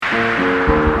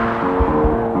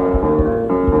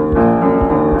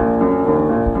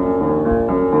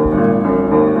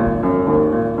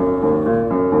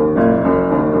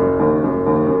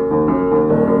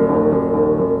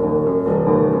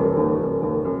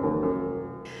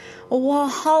Well,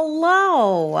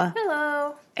 hello.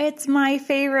 Hello. It's my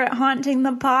favorite Haunting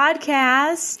the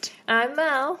Podcast. I'm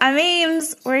Mel. I'm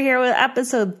Ames. We're here with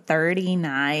episode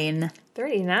 39.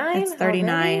 39? It's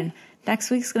 39. Already?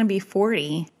 Next week's going to be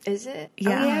 40. Is it?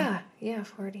 Yeah. Oh, yeah. Yeah,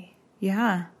 40.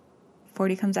 Yeah.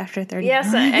 40 comes after 39.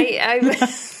 Yes,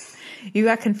 I You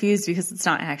got confused because it's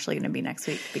not actually going to be next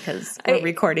week because we're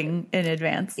recording in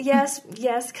advance. yes,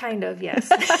 kind of,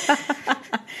 yes.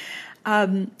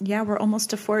 Yeah, we're almost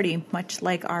to 40, much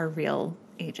like our real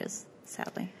ages,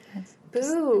 sadly.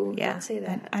 Boo, Yeah, don't say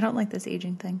that. I don't like this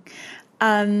aging thing.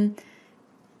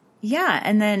 Yeah,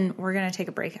 and then we're going to take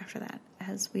a break after that,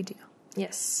 as we do.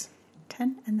 Yes.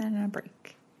 10 and then a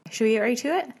break. Should we get right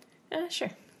to it? Sure.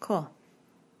 Cool.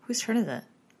 Whose turn is it?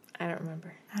 I don't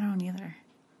remember. I don't either.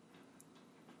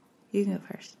 You can go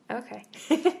first. Okay.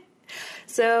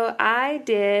 So I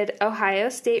did Ohio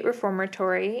State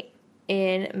Reformatory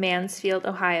in Mansfield,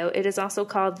 Ohio. It is also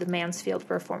called the Mansfield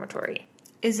Reformatory.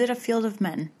 Is it a field of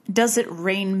men? Does it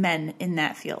rain men in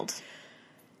that field?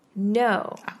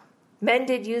 No. Oh. Men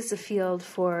did use the field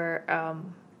for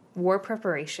war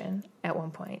preparation at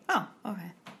one point. Oh,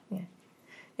 okay. Yeah.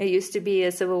 It used to be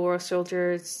a Civil War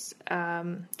soldiers'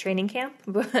 training camp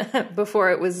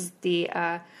before it was the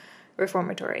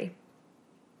reformatory,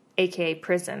 a.k.a.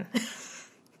 prison.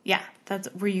 Yeah, that's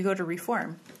where you go to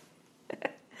reform.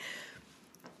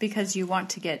 Because you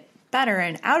want to get better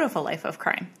and out of a life of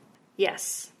crime.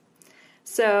 Yes.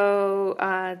 So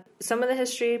some of the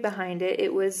history behind it,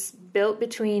 it was built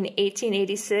between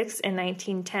 1886 and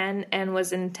 1910 and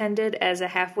was intended as a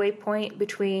halfway point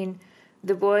between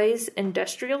the Boys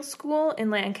Industrial School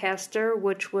in Lancaster,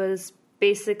 which was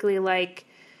basically like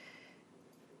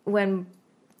when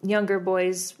younger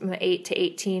boys, 8 to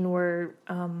 18, were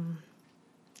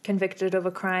convicted of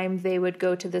a crime, they would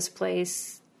go to this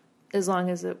place as long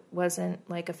as it wasn't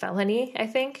like a felony, I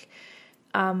think.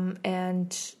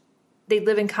 And they'd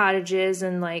live in cottages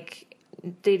and like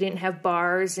they didn't have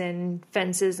bars and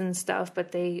fences and stuff,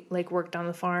 but they like worked on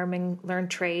the farm and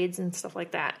learned trades and stuff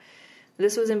like that.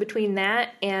 This was in between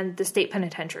that and the state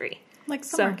penitentiary. Like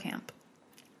summer camp.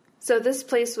 So this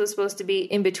place was supposed to be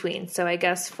in between. So I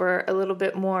guess for a little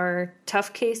bit more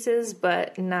tough cases,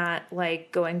 but not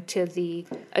like going to the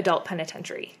adult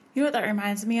penitentiary. You know what that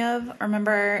reminds me of?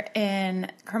 Remember in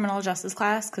criminal justice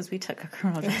class, because we took a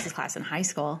criminal justice class in high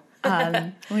school,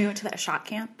 when we went to that shot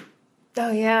camp.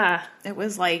 Oh, yeah. It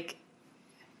was like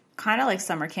kind of like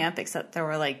summer camp, except there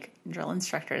were like drill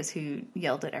instructors who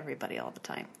yelled at everybody all the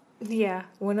time. Yeah.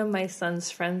 One of my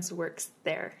son's friends works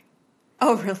there.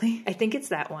 Oh, really? I think it's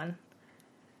that one.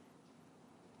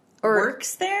 Or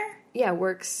works there? Yeah,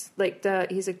 works. Like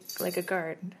he's like a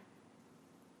guard.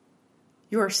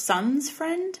 Your son's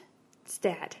friend? It's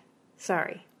dad.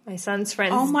 Sorry. My son's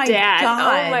friend's dad. Oh my dad. God.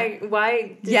 Oh my,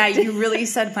 why? Yeah, you really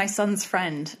said my son's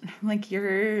friend. I'm like,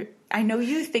 I know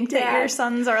you think that your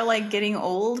sons are like getting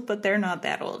old, but they're not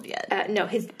that old yet. No,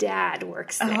 his dad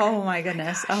works there. Oh my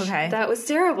goodness. Gosh, okay. That was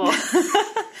terrible.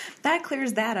 That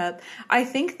clears that up. I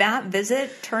think that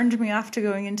visit turned me off to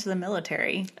going into the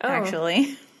military,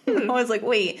 actually. I was like,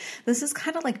 wait, this is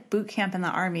kind of like boot camp in the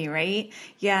Army, right?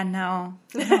 Yeah, no,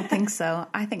 I don't think so.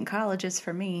 I think college is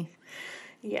for me.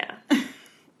 Yeah.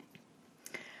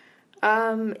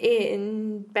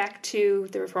 Back to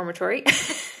the reformatory.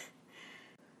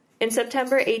 In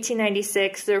September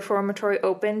 1896, the reformatory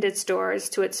opened its doors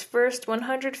to its first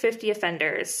 150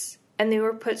 offenders, and they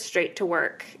were put straight to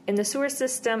work in the sewer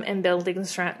system and building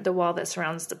the wall that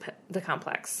surrounds the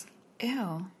complex.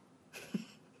 Ew.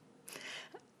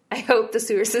 I hope the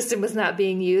sewer system was not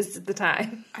being used at the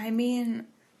time. I mean,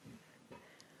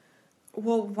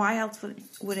 well, why else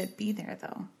would it be there,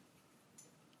 though?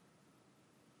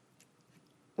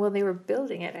 Well, they were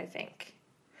building it, I think.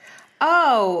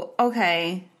 Oh,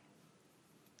 okay.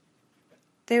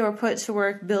 They were put to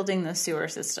work building the sewer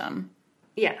system.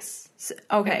 Yes. So,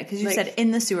 okay, because you said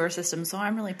in the sewer system, so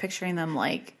I'm really picturing them,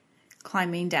 like,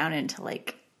 climbing down into,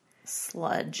 like,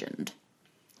 sludge and...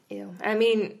 Ew. I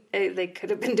mean, they could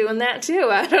have been doing that, too.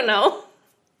 I don't know.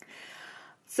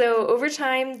 So, over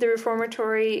time, the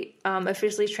reformatory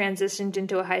officially transitioned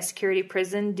into a high-security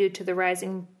prison due to the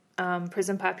rising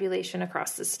prison population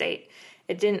across the state.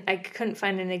 I couldn't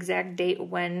find an exact date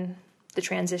when the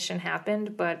transition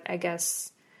happened, but I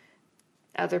guess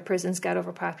other prisons got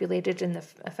overpopulated and the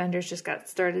offenders just got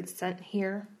started sent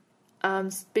here.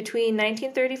 Between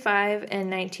 1935 and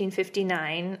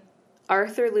 1959,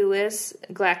 Arthur Lewis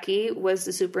Glackey was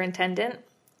the superintendent.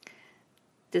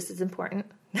 This is important.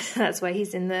 That's why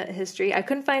he's in the history. I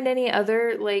couldn't find any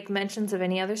other mentions of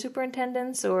any other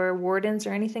superintendents or wardens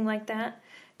or anything like that.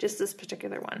 Just this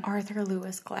particular one. Arthur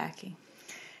Lewis Glackey.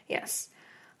 Yes.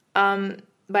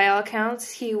 By all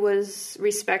accounts, he was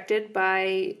respected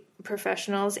by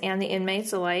professionals and the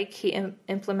inmates alike. He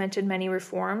implemented many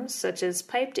reforms, such as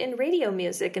piped-in radio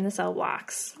music in the cell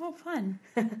blocks. Oh, fun.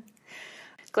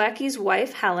 Glackey's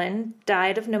wife, Helen,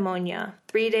 died of pneumonia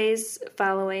 3 days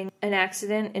following an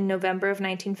accident in November of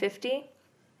 1950.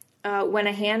 When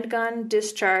a handgun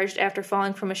discharged after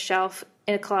falling from a shelf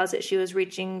in a closet, she was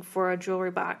reaching for a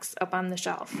jewelry box up on the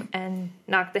shelf and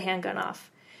knocked the handgun off.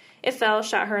 It fell,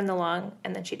 shot her in the lung,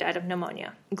 and then she died of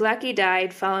pneumonia. Glackey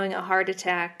died following a heart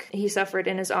attack he suffered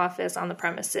in his office on the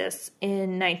premises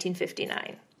in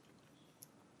 1959.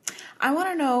 I want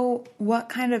to know what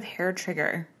kind of hair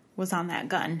trigger was on that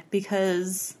gun,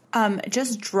 because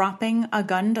just dropping a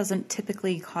gun doesn't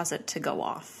typically cause it to go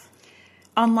off.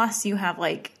 Unless you have,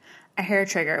 like, a hair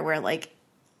trigger where, like,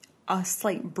 a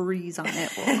slight breeze on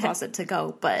it will cause it to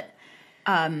go. But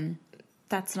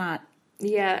that's not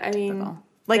I mean... typical.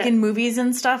 Like in movies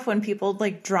and stuff, when people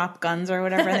like drop guns or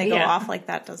whatever and they go off, like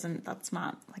that's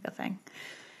not like a thing.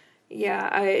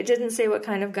 Yeah, it didn't say what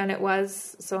kind of gun it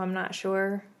was, so I'm not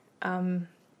sure.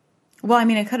 Well, I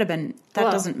mean, it could have been,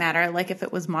 doesn't matter, like if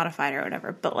it was modified or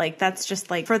whatever, but like that's just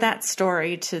like, for that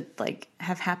story to like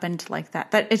have happened like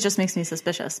that it just makes me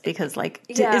suspicious, because like,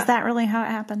 is that really how it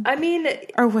happened? I mean...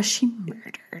 Or was she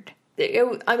murdered?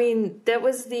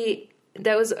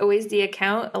 That was always the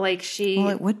account, like she... Well,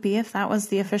 it would be if that was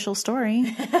the official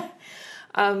story.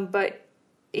 But,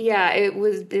 yeah,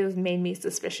 it made me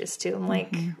suspicious, too. I'm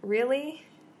like, really?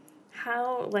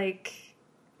 How? Like,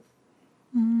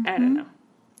 I don't know.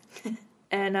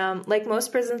 And like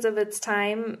most prisons of its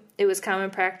time, it was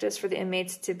common practice for the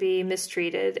inmates to be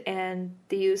mistreated, and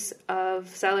the use of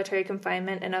solitary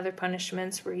confinement and other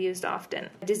punishments were used often.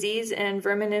 Disease and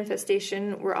vermin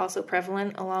infestation were also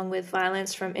prevalent, along with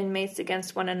violence from inmates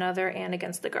against one another and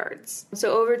against the guards.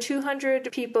 So over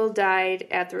 200 people died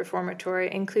at the reformatory,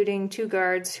 including 2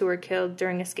 guards who were killed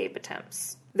during escape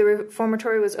attempts. The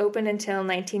reformatory was open until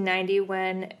 1990,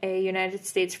 when a United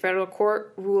States federal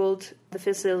court ruled the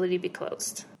facility be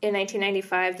closed. In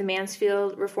 1995, the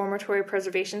Mansfield Reformatory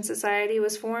Preservation Society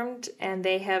was formed, and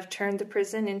they have turned the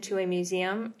prison into a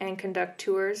museum and conduct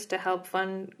tours to help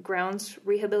fund grounds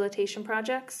rehabilitation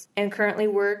projects, and currently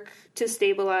work to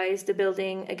stabilize the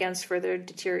building against further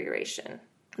deterioration.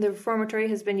 The reformatory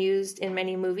has been used in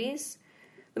many movies,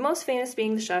 the most famous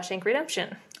being The Shawshank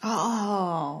Redemption.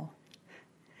 Oh.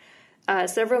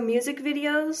 Several music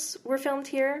videos were filmed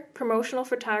here. Promotional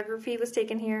photography was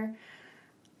taken here.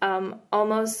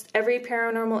 Almost every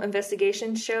paranormal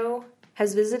investigation show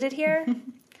has visited here.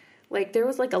 Like, there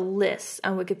was like a list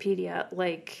on Wikipedia,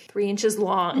 like 3 inches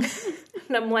long.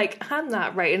 And I'm like, I'm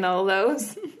not writing all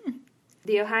those.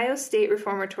 The Ohio State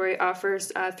Reformatory offers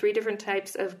 3 different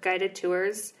types of guided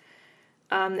tours.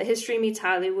 The History Meets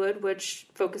Hollywood, which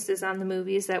focuses on the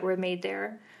movies that were made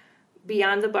there.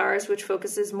 Beyond the Bars, which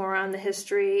focuses more on the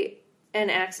history and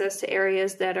access to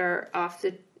areas that are off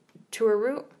the tour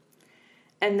route.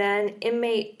 And then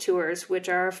inmate tours, which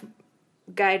are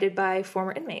guided by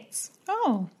former inmates.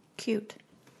 Oh, cute.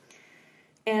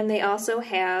 And they also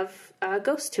have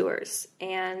ghost tours.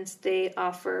 And they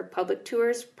offer public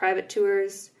tours, private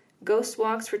tours, ghost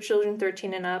walks for children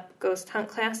 13 and up, ghost hunt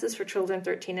classes for children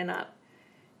 13 and up,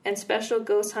 and special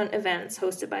ghost hunt events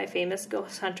hosted by famous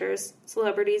ghost hunters,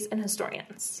 celebrities, and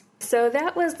historians. So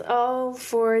that was all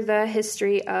for the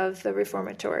history of the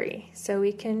reformatory. So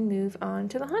we can move on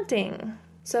to the haunting.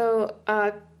 So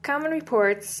common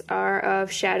reports are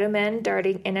of shadow men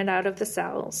darting in and out of the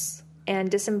cells, and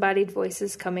disembodied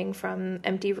voices coming from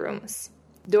empty rooms.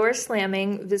 Doors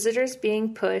slamming, visitors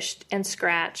being pushed and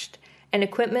scratched, and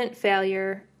equipment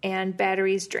failure and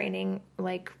batteries draining,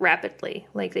 like, rapidly.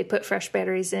 Like, they put fresh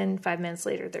batteries in, 5 minutes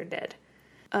later, they're dead.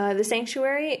 The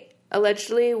sanctuary,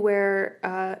 allegedly where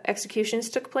executions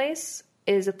took place,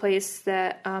 is a place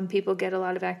that people get a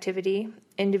lot of activity.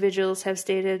 Individuals have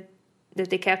stated that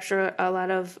they capture a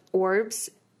lot of orbs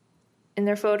in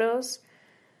their photos,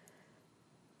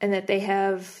 and that they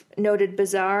have noted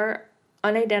bizarre,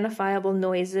 unidentifiable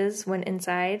noises when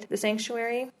inside the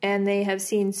sanctuary, and they have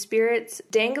seen spirits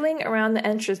dangling around the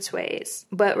entranceways,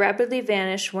 but rapidly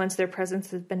vanish once their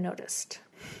presence has been noticed.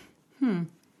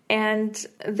 And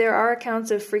there are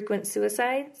accounts of frequent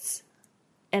suicides,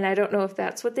 and I don't know if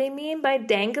that's what they mean by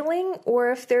dangling,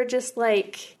 or if they're just,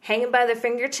 like, hanging by their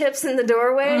fingertips in the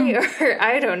doorway, or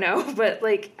I don't know, but,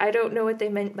 like, I don't know what they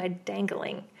meant by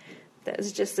dangling. That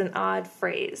was just an odd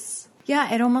phrase.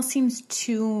 Yeah, it almost seems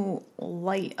too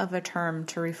light of a term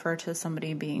to refer to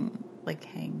somebody being, like,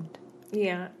 hanged.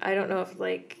 Yeah, I don't know if,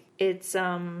 like, it's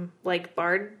like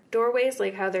barred doorways,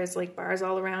 like how there's like bars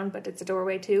all around, but it's a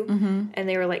doorway too. Mm-hmm. And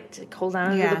they were like to hold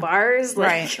on to the bars,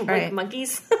 like like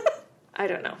monkeys. I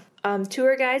don't know.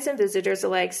 Tour guides and visitors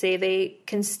alike say they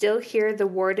can still hear the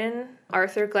warden,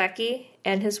 Arthur Glacky,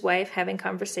 and his wife having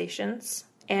conversations.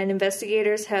 And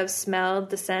investigators have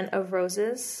smelled the scent of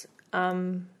roses.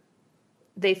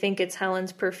 They think it's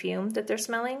Helen's perfume that they're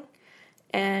smelling,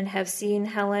 and have seen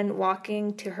Helen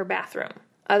walking to her bathroom.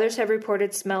 Others have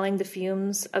reported smelling the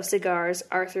fumes of cigars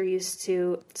Arthur used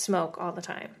to smoke all the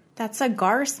time. That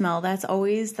cigar smell, that's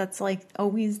always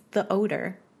the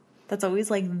odor. That's always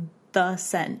like the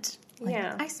scent. Like,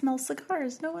 yeah. I smell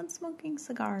cigars. No one's smoking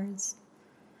cigars.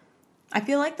 I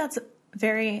feel like that's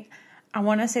I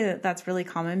want to say that that's really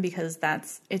common because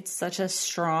it's such a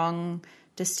strong,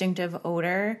 distinctive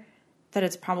odor that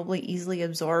it's probably easily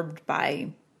absorbed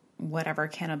by whatever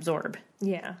can absorb.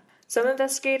 Yeah. Some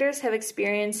investigators have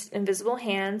experienced invisible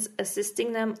hands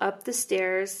assisting them up the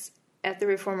stairs at the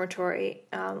reformatory,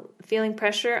 feeling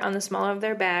pressure on the small of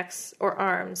their backs or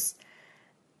arms,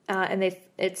 and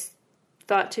it's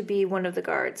thought to be one of the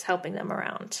guards helping them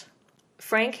around.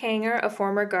 Frank Hanger, a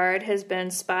former guard, has been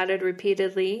spotted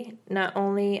repeatedly, not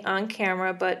only on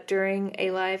camera, but during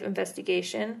a live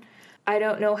investigation. I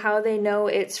don't know how they know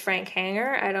it's Frank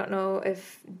Hanger. I don't know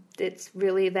if it's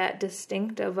really that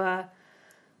distinct of a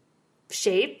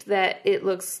shape that it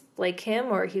looks like him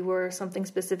or he wore something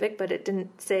specific, but it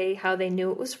didn't say how they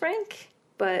knew it was Frank.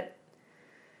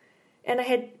 And I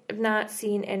had not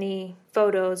seen any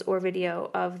photos or video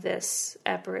of this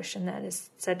apparition that is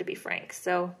said to be Frank,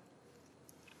 so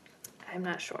I'm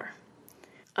not sure.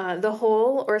 The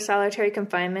hole or solitary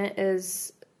confinement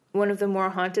is one of the more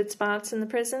haunted spots in the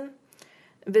prison.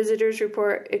 Visitors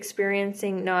report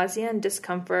experiencing nausea and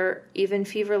discomfort, even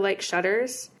fever-like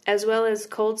shudders, as well as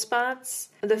cold spots,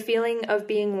 the feeling of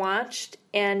being watched,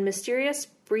 and mysterious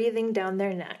breathing down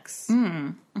their necks.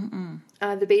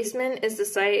 The basement is the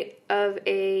site of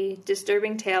a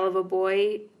disturbing tale of a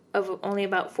boy of only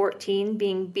about 14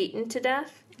 being beaten to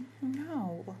death.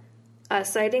 No.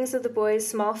 Sightings of the boy's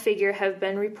small figure have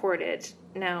been reported.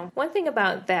 Now, one thing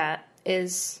about that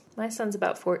is my son's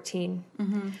about 14,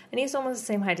 and he's almost the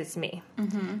same height as me.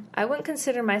 I wouldn't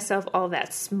consider myself all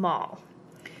that small.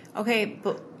 Okay,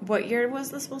 but what year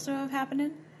was this supposed to have happened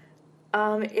in?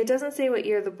 It doesn't say what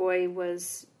year the boy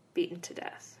was beaten to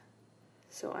death,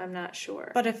 so I'm not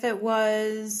sure. But if it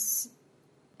was...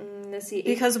 let's see.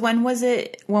 Because when was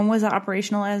it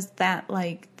operational as that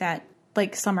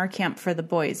summer camp for the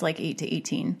boys, like 8 to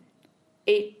 18?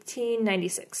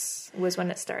 1896 was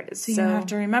when it started. So you have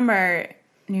to remember,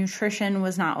 nutrition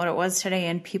was not what it was today,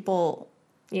 and people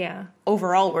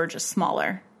overall were just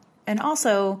smaller. And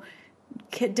also,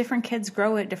 different kids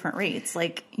grow at different rates.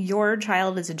 Like, your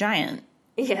child is a giant.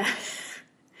 Yeah.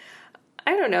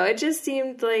 I don't know. It just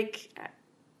seemed like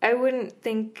I wouldn't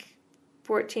think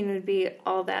 14 would be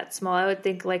all that small. I would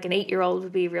think like an 8-year-old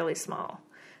would be really small.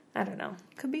 I don't know.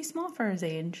 Could be small for his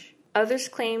age. Others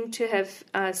claim to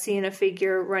have seen a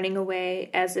figure running away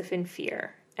as if in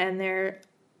fear. And there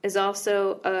is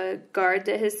also a guard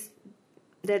that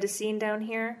is seen down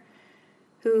here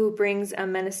who brings a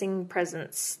menacing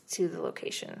presence to the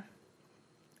location.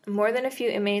 More than a few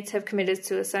inmates have committed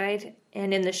suicide,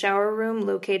 and in the shower room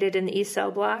located in the East Cell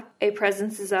Block, a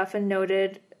presence is often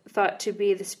noted, thought to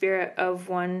be the spirit of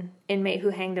one inmate who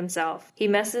hanged himself. He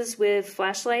messes with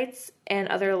flashlights and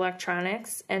other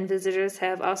electronics, and visitors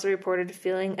have also reported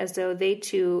feeling as though they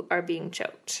too are being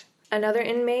choked. Another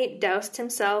inmate doused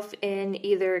himself in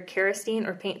either kerosene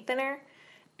or paint thinner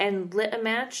and lit a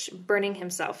match, burning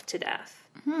himself to death.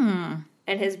 And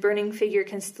his burning figure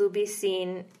can still be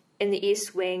seen in the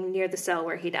east wing near the cell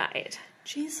where he died.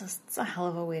 Jesus, that's a hell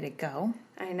of a way to go.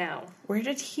 I know. Where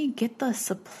did he get the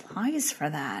supplies for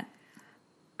that?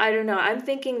 I don't know. I'm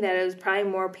thinking that it was probably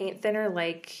more paint thinner,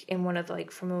 like in one of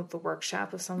from the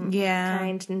workshop of some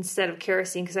kind, instead of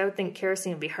kerosene, because I would think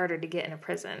kerosene would be harder to get in a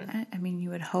prison. I mean, you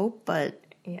would hope, but...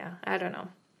 Yeah, I don't know.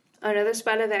 Another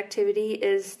spot of activity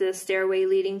is the stairway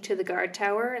leading to the guard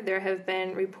tower. There have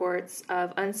been reports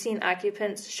of unseen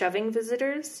occupants shoving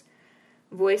visitors.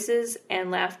 Voices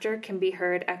and laughter can be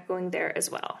heard echoing there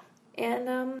as well.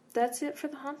 And that's it for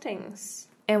the hauntings.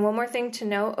 And one more thing to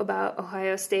note about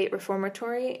Ohio State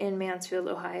Reformatory in Mansfield,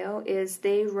 Ohio, is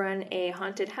they run a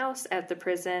haunted house at the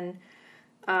prison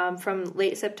from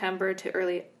late September to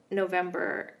early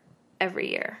November every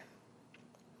year.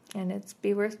 And it's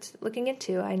be worth looking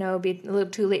into. I know it'll be a little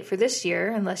too late for this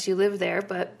year unless you live there,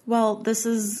 but... Well, this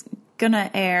is going to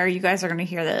air. You guys are going to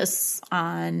hear this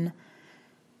on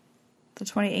the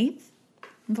 28th,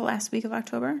 the last week of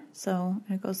October. So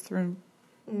it goes through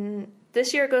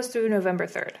This year it goes through November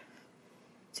 3rd.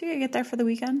 So you get there for the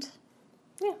weekend?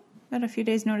 Yeah. Got a few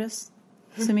days' notice.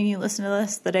 Assuming you listen to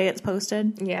this the day it's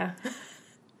posted. Yeah.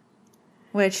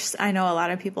 Which I know a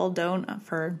lot of people don't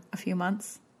for a few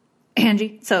months.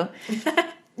 Angie. So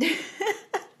it's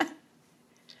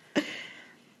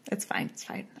fine. It's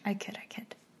fine. I kid.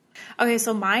 Okay,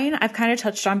 so mine I've kind of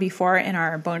touched on before in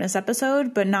our bonus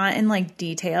episode, but not in like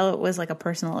detail. It was like a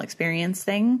personal experience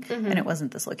thing, and it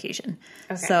wasn't this location.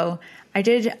 Okay. So I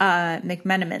did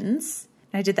McMenamins.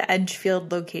 I did the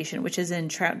Edgefield location, which is in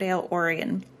Troutdale,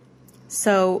 Oregon.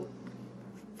 So,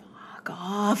 fuck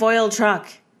off, oil truck.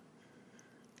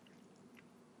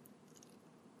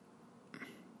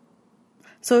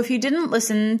 So if you didn't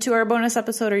listen to our bonus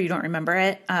episode or you don't remember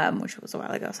it, which was a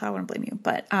while ago, so I wouldn't blame you,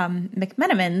 but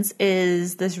McMenamins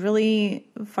is this really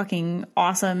fucking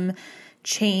awesome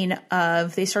chain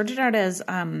of, they started out as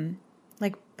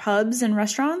like pubs and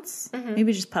restaurants,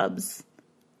 maybe just pubs.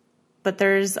 But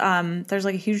there's like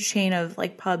a huge chain of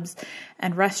like pubs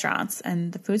and restaurants,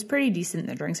 and the food's pretty decent.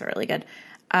 The drinks are really good.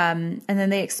 And then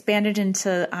they expanded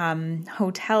into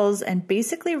hotels and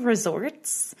basically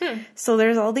resorts. So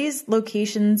there's all these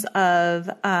locations of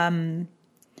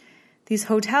these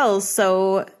hotels.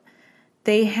 So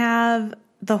they have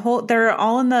they're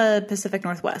all in the Pacific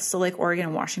Northwest, so like Oregon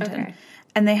and Washington. Okay.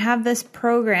 And they have this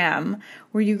program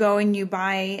where you go and you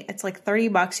buy, it's like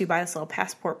 $30, you buy this little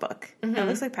passport book. It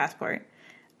looks like Passport,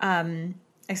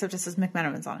 except it says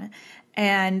McMenamins on it.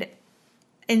 And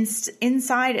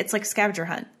inside, it's like scavenger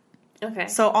hunt. Okay.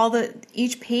 So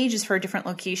each page is for a different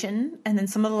location, and then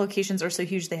some of the locations are so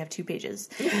huge they have 2 pages.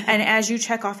 And as you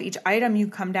check off each item, you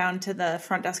come down to the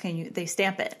front desk and they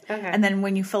stamp it. Okay. And then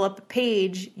when you fill up a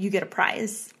page, you get a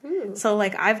prize. Ooh. So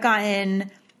like I've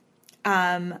gotten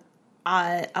a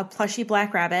plushy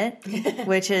black rabbit,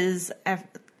 which is at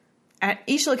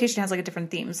each location has like a different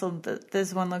theme. So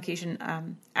this one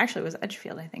location actually was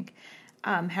Edgefield, I think,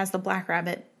 has the black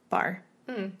rabbit bar.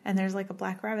 And there's like a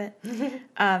black rabbit,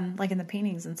 like in the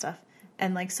paintings and stuff.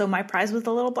 And like, so my prize was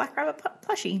the little black rabbit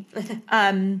plushie.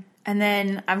 And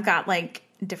then I've got like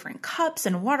different cups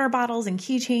and water bottles and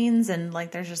keychains, and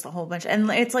like there's just a whole bunch. And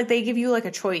it's like they give you like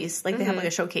a choice, like they have like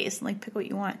a showcase and like pick what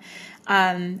you want.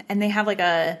 And they have like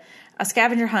a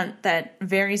scavenger hunt that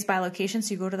varies by location.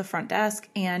 So you go to the front desk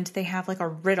and they have like a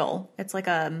riddle. It's like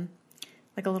a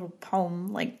little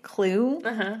poem, like clue.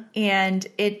 And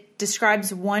it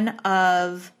describes one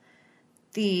of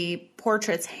the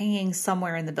portraits hanging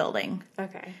somewhere in the building.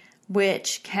 Okay.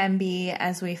 Which can be,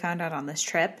 as we found out on this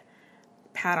trip,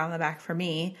 pat on the back for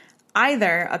me,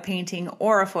 either a painting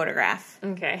or a photograph.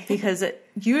 Okay. Because it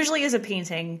usually is a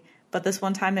painting, but this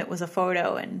one time it was a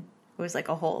photo, and it was like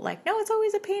a whole, like, no, it's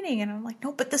always a painting. And I'm like,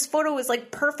 no, but this photo is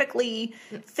like perfectly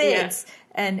fits. Yeah.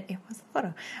 And it was a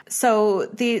photo. So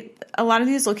a lot of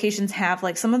these locations have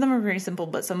like, some of them are very simple,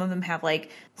 but some of them have like,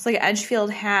 it's like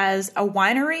Edgefield has a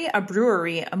winery, a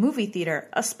brewery, a movie theater,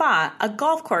 a spa, a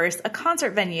golf course, a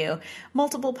concert venue,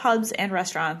 multiple pubs and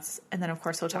restaurants, and then of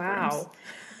course hotel rooms.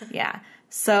 Yeah.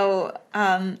 So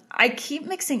I keep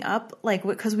mixing up, like,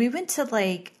 because we went to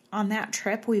like, on that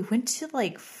trip, we went to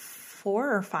like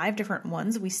 4 or 5 different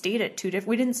ones. We stayed at 2 different,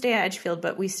 we didn't stay at Edgefield,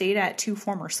 but we stayed at 2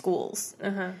 former schools.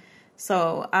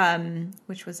 So,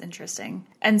 which was interesting.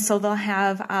 And so they'll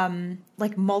have,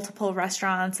 like multiple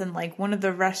restaurants, and like one of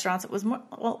the restaurants, it was more,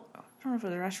 well, I don't know if it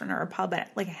was a restaurant or a pub, but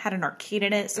like it had an arcade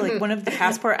in it. So like one of the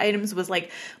passport items was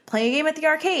like play a game at the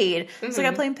arcade. So like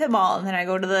I played pinball, and then I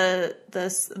go to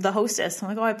the hostess. I'm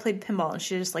like, oh, I played pinball, and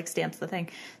she just like stamps the thing.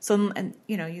 So, and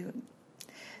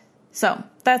so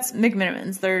that's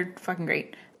McMenamins. They're fucking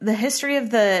great. The history of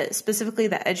specifically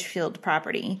the Edgefield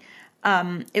property,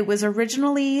 it was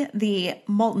originally the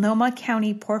Multnomah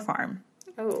County Poor Farm.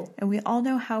 Oh. And we all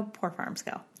know how poor farms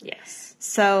go. Yes.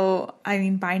 So, I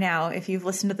mean, by now, if you've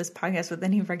listened to this podcast with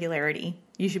any regularity,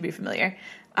 you should be familiar.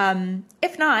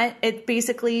 If not, it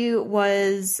basically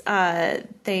was,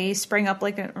 they sprang up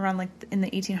like around like in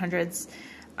the 1800s,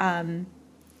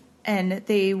 and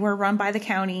they were run by the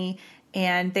county.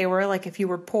 And they were like, if you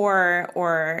were poor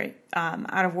or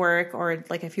out of work, or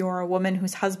like if you were a woman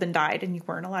whose husband died and you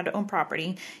weren't allowed to own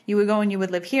property, you would go and you would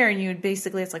live here, and you would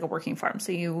basically, it's like a working farm.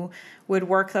 So you would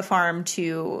work the farm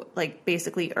to like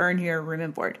basically earn your room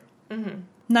and board.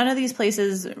 None of these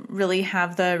places really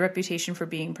have the reputation for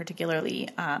being particularly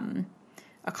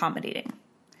accommodating.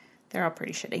 They're all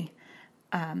pretty shitty,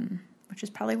 which is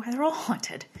probably why they're all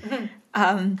haunted.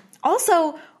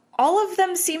 Also, all of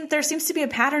them there seems to be a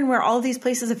pattern where all of these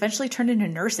places eventually turned into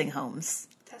nursing homes.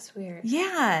 That's weird.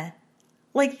 Yeah.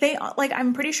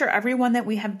 I'm pretty sure everyone that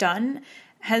we have done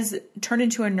has turned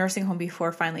into a nursing home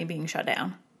before finally being shut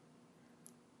down.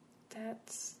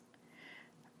 That's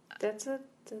a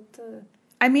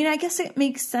I mean, I guess it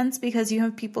makes sense because you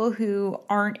have people who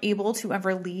aren't able to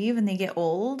ever leave and they get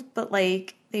old, but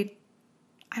like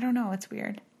I don't know, it's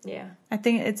weird. Yeah. I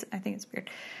think it's weird.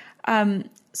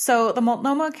 So the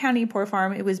Multnomah County Poor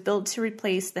Farm, it was built to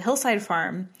replace the Hillside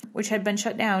Farm, which had been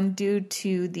shut down due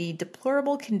to the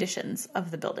deplorable conditions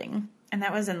of the building. And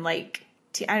that was in like,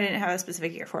 I didn't have a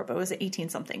specific year for it, but it was 18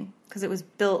 something because it was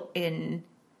built in,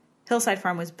 Hillside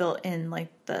Farm was built in like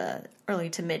the early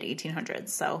to mid 1800s.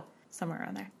 So somewhere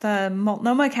around there. The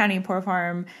Multnomah County Poor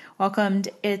Farm welcomed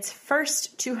its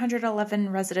first 211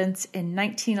 residents in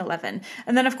 1911.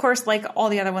 And then, of course, like all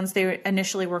the other ones, they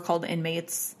initially were called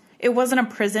inmates. It wasn't a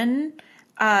prison.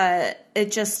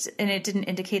 It didn't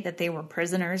indicate that they were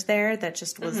prisoners there. That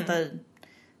just was the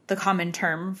common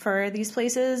term for these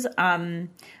places.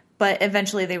 But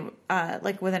eventually they,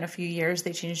 like within a few years,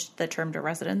 they changed the term to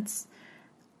residents.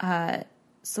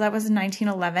 So that was in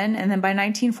 1911. And then by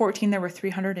 1914, there were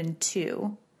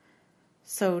 302.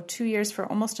 So 2 years for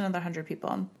almost another 100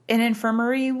 people. An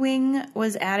infirmary wing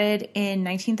was added in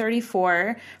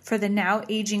 1934 for the now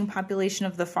aging population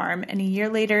of the farm. And a year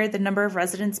later, the number of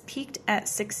residents peaked at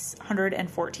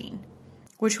 614,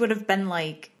 which would have been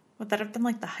like, would that have been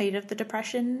like the height of the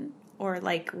Depression? Or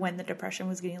like when the Depression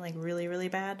was getting like really, really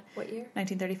bad? What year?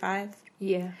 1935.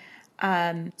 Yeah.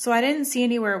 So I didn't see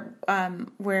anywhere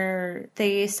where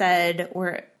they said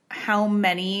how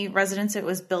many residents it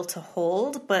was built to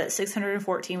hold, but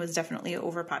 614 was definitely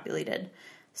overpopulated.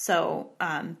 So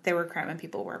they were cramming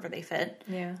people wherever they fit.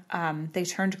 Yeah. They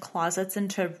turned closets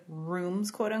into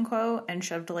rooms, quote unquote, and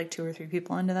shoved like 2 or 3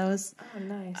 people into those. Oh,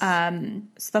 nice.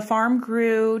 So the farm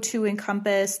grew to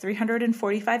encompass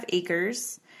 345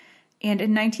 acres. And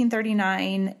in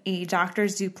 1939, a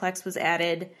doctor's duplex was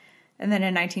added. And then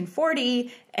in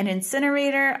 1940, an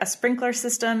incinerator, a sprinkler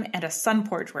system, and a sun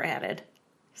porch were added.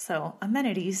 So,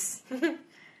 amenities.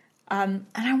 And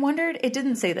I wondered, it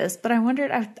didn't say this, but I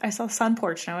wondered, I saw sun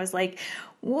porch, and I was like,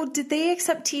 well, did they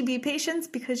accept TB patients?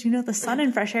 Because, the sun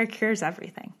and fresh air cures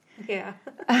everything. Yeah.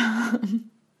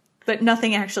 But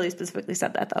nothing actually specifically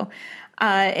said that, though.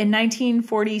 In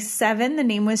 1947, the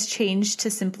name was changed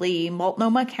to simply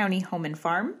Multnomah County Home and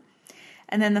Farm.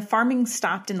 And then the farming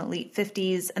stopped in the late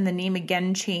 50s, and the name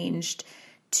again changed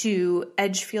to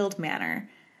Edgefield Manor.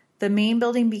 The main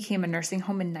building became a nursing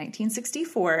home in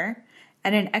 1964,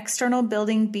 and an external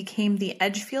building became the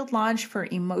Edgefield Lodge for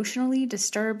Emotionally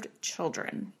Disturbed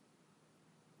Children.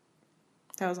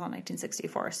 That was all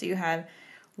 1964. So you have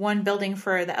one building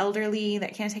for the elderly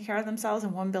that can't take care of themselves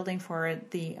and one building for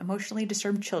the emotionally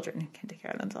disturbed children who can't take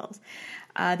care of themselves.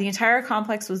 The entire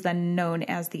complex was then known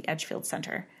as the Edgefield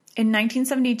Center. In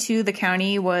 1972, the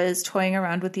county was toying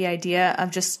around with the idea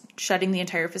of just shutting the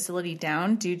entire facility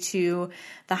down due to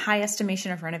the high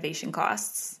estimation of renovation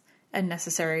costs and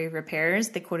necessary repairs.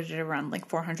 They quoted it around like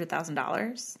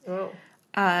 $400,000.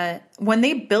 Oh. When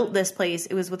they built this place,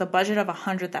 it was with a budget of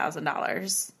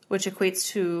 $100,000, which equates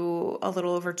to a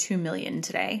little over $2 million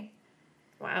today.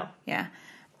 Wow. Yeah.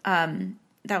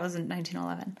 That was in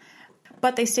 1911.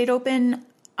 But they stayed open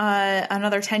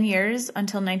another 10 years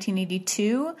until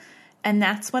 1982, and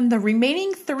that's when the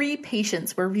remaining 3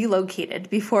 patients were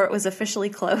relocated before it was officially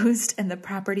closed and the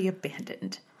property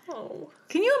abandoned. Oh.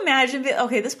 Can you imagine?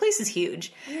 Okay, this place is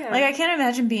huge. Yeah. Like, I can't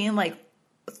imagine being like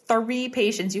 3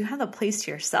 patients. You have the place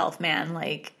to yourself, man.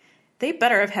 Like, they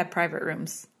better have had private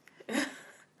rooms.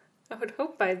 I would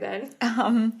hope by then.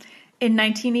 In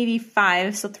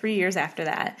 1985, so 3 years after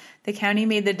that, the county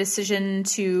made the decision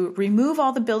to remove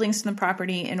all the buildings from the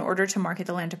property in order to market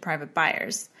the land to private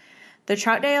buyers. The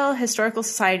Troutdale Historical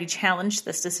Society challenged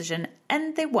this decision,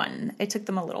 and they won. It took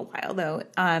them a little while, though.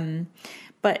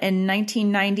 But in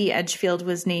 1990, Edgefield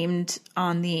was named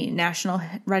on the National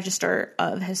Register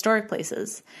of Historic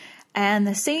Places. And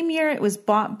the same year, it was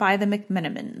bought by the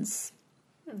McMenamins.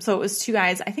 So it was 2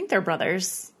 guys. I think they're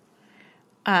brothers.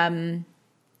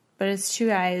 But it's 2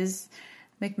 guys,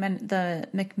 the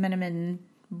McMenamin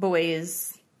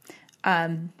boys.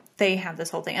 They have this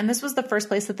whole thing. And this was the first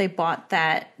place that they bought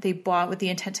with the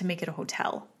intent to make it a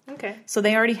hotel. Okay. So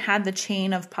they already had the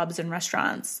chain of pubs and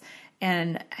restaurants.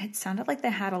 And it sounded like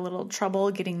they had a little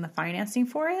trouble getting the financing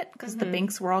for it because the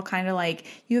banks were all kind of like,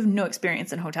 you have no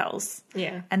experience in hotels.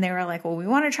 Yeah. And they were like, well, we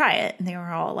want to try it. And they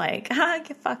were all like,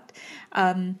 get fucked.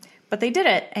 But they did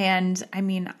it. And I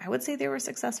mean, I would say they were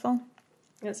successful.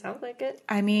 It sounds like it.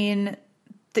 I mean,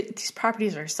 these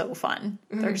properties are so fun.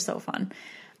 Mm-hmm. They're so fun.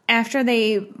 After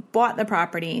they bought the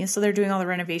property, so they're doing all the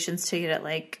renovations to get it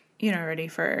like, ready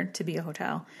to be a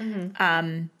hotel.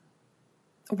 Mm-hmm.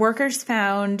 Workers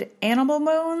found animal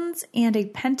bones and a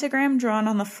pentagram drawn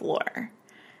on the floor.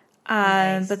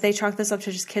 Nice. But they chalk this up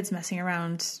to just kids messing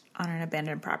around on an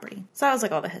abandoned property. So that was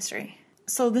like all the history.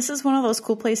 So this is one of those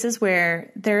cool places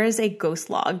where there is a ghost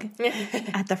log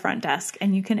at the front desk,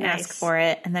 and you can ask for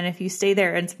it. And then if you stay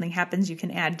there and something happens, you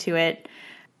can add to it.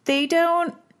 They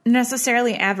don't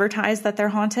necessarily advertise that they're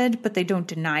haunted, but they don't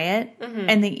deny it.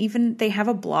 And they have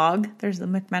a blog. There's the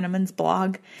McMenamins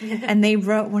blog. And they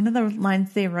wrote, one of the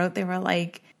lines they wrote, they were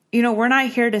like, you know, we're not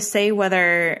here to say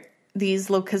whether these,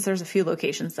 because there's a few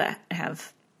locations that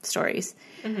have stories.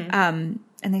 And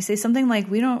they say something like,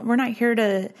 we're not here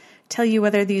to tell you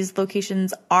whether these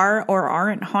locations are or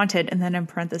aren't haunted, and then in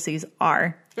parentheses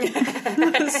are.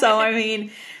 So, I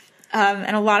mean,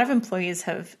 and a lot of employees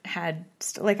have had,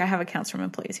 like, I have accounts from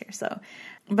employees here. So,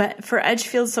 but for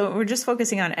Edgefield, so we're just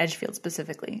focusing on Edgefield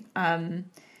specifically.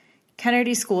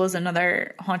 Kennedy School is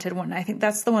another haunted one. I think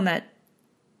that's the one that,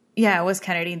 it was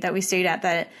Kennedy that we stayed at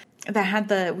that had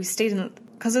we stayed in,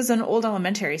 because it's an old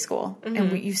elementary school,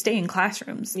 and you stay in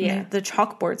classrooms. Yeah. The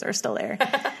chalkboards are still there.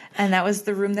 And that was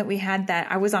the room that we had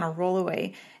that I was on a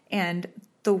rollaway, and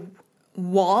the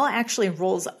wall actually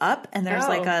rolls up, and there's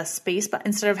like a space, but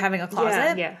instead of having a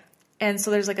closet. Yeah. And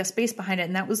so there's like a space behind it.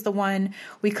 And that was the one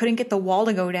we couldn't get the wall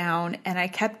to go down. And I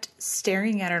kept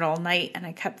staring at it all night, and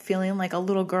I kept feeling like a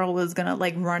little girl was going to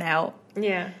like run out.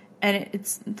 Yeah. And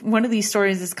it's one of these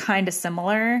stories is kind of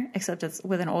similar, except it's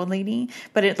with an old lady.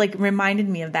 But it like reminded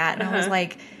me of that. And I was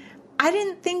like, I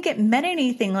didn't think it meant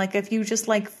anything. Like if you just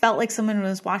like felt like someone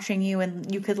was watching you,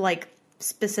 and you could like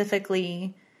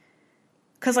specifically,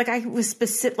 because like it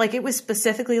was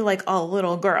specifically like a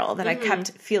little girl that I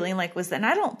kept feeling like was. And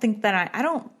I don't think that I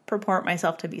don't purport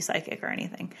myself to be psychic or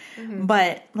anything,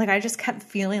 but like I just kept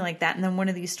feeling like that. And then one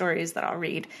of these stories that I'll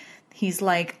read, he's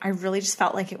like, I really just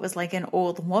felt like it was like an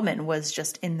old woman was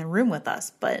just in the room with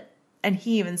us. And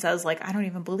he even says like, I don't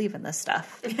even believe in this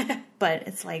stuff. But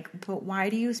it's like, but why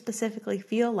do you specifically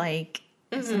feel like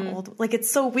it's an old, like it's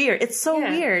so weird. It's so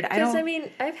weird. Because I mean,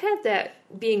 I've had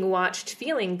that being watched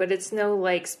feeling, but it's no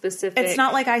like specific. It's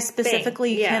not like I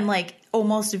specifically can like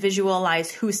almost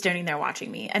visualize who's standing there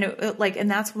watching me. And it like,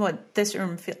 and that's what this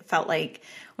room felt like,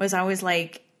 was I was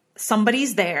like,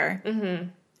 somebody's there.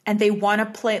 And they want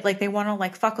to play, like, they want to,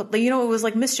 like, fuck with, you know, it was,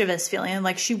 like, mischievous feeling,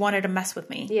 like, she wanted to mess with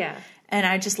me. Yeah. And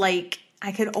I just, like,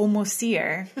 I could almost see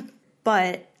her.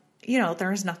 But, you know, there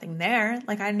was nothing there.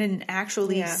 Like, I didn't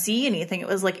actually see anything. It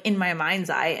was, like, in my mind's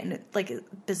eye. And, like,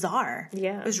 bizarre.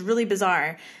 Yeah. It was really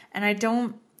bizarre. And I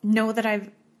don't know that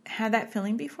I've had that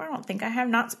feeling before. I don't think I have.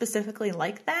 Not specifically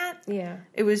like that. Yeah.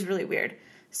 It was really weird.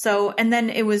 So, and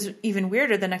then it was even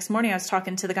weirder. The next morning I was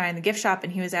talking to the guy in the gift shop,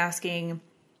 and he was asking,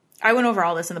 I went over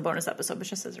all this in the bonus episode, but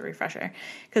just as a refresher,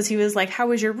 because he was like, how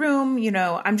was your room? You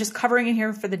know, I'm just covering it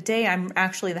here for the day. I'm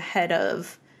actually the head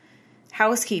of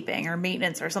housekeeping or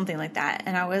maintenance or something like that.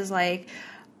 And I was like,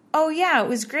 oh yeah, it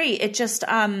was great. It just,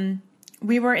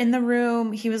 we were in the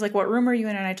room. He was like, what room are you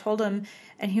in? And I told him,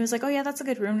 and he was like, oh yeah, that's a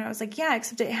good room. And I was like, yeah,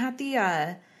 except it had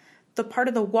the part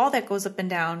of the wall that goes up and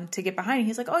down to get behind. And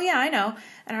he's like, oh yeah, I know.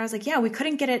 And I was like, yeah, we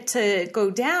couldn't get it to go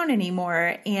down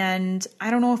anymore. And I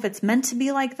don't know if it's meant to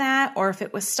be like that or if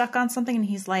it was stuck on something. And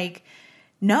he's like,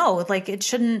 no, like it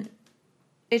shouldn't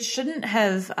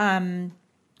have,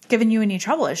 given you any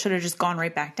trouble. It should have just gone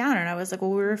right back down. And I was like,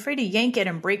 well, we were afraid to yank it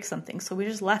and break something. So we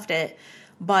just left it.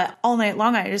 But all night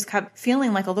long, I just kept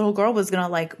feeling like a little girl was going to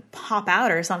like pop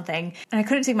out or something. And I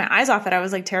couldn't take my eyes off it. I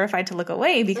was like terrified to look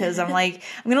away because I'm like,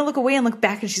 I'm going to look away and look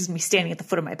back and she's going to be standing at the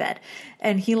foot of my bed.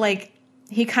 And he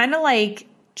kind of like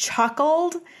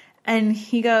chuckled and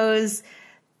he goes,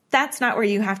 that's not where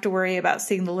you have to worry about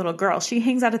seeing the little girl. She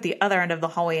hangs out at the other end of the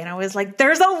hallway. And I was like,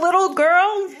 there's a little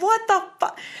girl? What the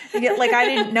fuck? Like, I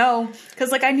didn't know.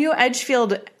 Because, like, I knew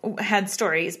Edgefield had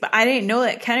stories, but I didn't know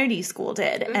that Kennedy School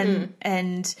did.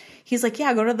 And he's like,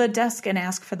 yeah, go to the desk and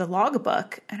ask for the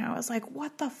logbook. And I was like,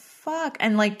 what the fuck?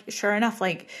 And, like, sure enough,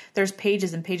 like, there's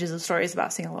pages and pages of stories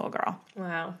about seeing a little girl.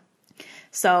 Wow.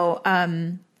 So,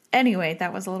 anyway,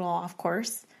 that was a little off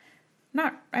course.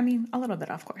 A little bit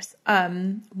off course.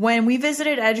 When we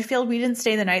visited Edgefield, we didn't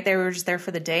stay the night there. We were just there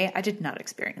for the day. I did not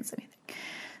experience anything.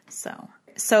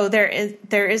 So there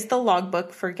is the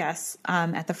logbook for guests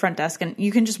at the front desk, and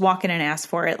you can just walk in and ask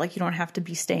for it. Like, you don't have to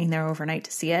be staying there overnight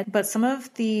to see it. But so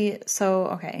I've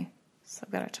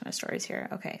got a ton of stories here.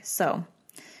 Okay, so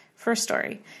first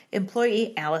story,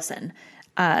 employee Allison.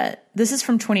 This is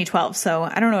from 2012, so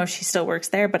I don't know if she still works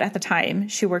there, but at the time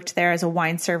she worked there as a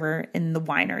wine server in the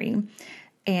winery.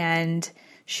 And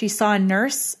she saw a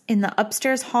nurse in the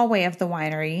upstairs hallway of the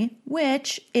winery,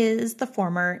 which is the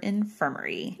former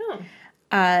infirmary.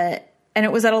 And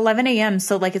it was at 11 a.m.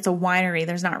 So like, it's a winery.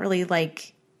 There's not really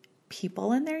like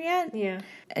people in there yet. Yeah.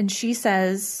 And she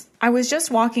says, I was just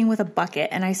walking with a bucket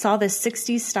and I saw this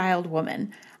 60s styled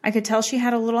woman. I could tell she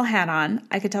had a little hat on.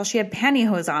 I could tell she had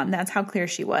pantyhose on. That's how clear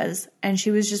she was. And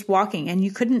she was just walking and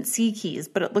you couldn't see keys,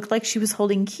 but it looked like she was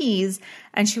holding keys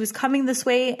and she was coming this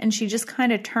way and she just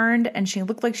kind of turned and she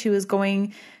looked like she was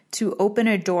going to open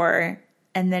a door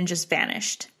and then just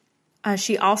vanished.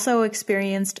 She also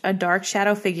experienced a dark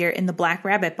shadow figure in the Black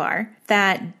Rabbit bar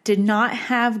that did not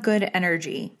have good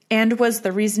energy and was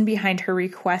the reason behind her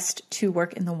request to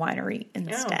work in the winery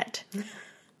instead. Oh.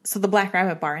 So the Black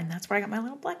Rabbit bar, and that's where I got my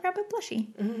little Black Rabbit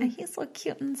plushie. Mm-hmm. And he's so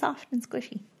cute and soft and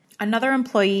squishy. Another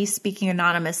employee, speaking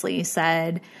anonymously,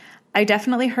 said, I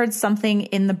definitely heard something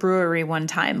in the brewery one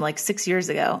time, like 6 years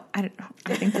ago. I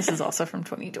think this is also from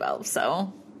 2012,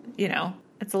 so, you know,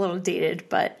 it's a little dated.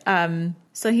 But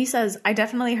so he says, I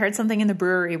definitely heard something in the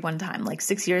brewery one time, like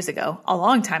 6 years ago, a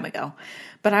long time ago.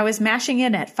 But I was mashing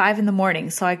in at 5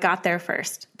 a.m, so I got there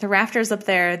first. The rafters up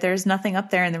there, there's nothing up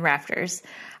there in the rafters.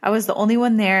 I was the only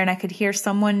one there, and I could hear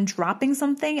someone dropping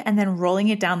something and then rolling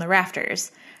it down the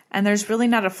rafters. And there's really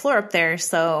not a floor up there,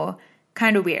 so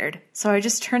kind of weird. So I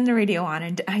just turned the radio on,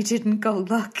 and I didn't go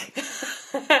look.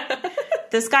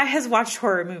 This guy has watched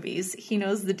horror movies. He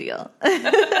knows the deal.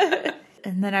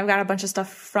 And then I've got a bunch of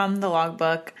stuff from the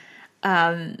logbook.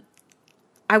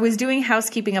 I was doing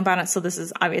housekeeping about it, so this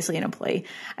is obviously an employee.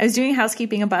 I was doing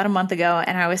housekeeping about a month ago,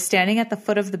 and I was standing at the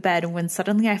foot of the bed when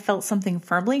suddenly I felt something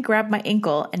firmly grab my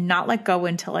ankle and not let go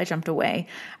until I jumped away.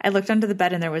 I looked under the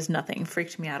bed, and there was nothing.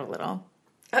 Freaked me out a little.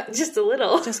 Just a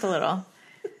little? Just a little.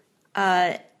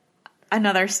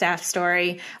 Another staff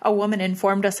story. A woman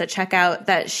informed us at checkout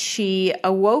that she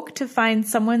awoke to find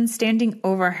someone standing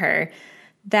over her.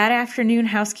 That afternoon,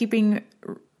 housekeeping...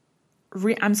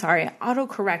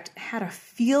 autocorrect had a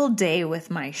field day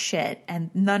with my shit, and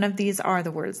none of these are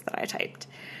the words that I typed.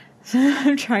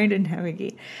 I'm trying to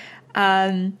navigate.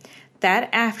 That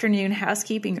afternoon,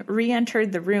 housekeeping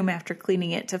re-entered the room after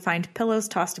cleaning it to find pillows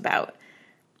tossed about.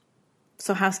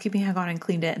 So housekeeping had gone and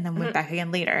cleaned it and then went back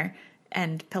again later,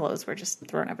 and pillows were just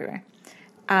thrown everywhere.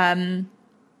 Then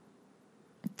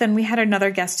we had another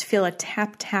guest feel a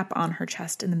tap on her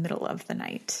chest in the middle of the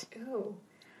night. Ew.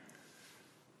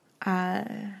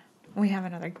 We have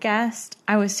another guest.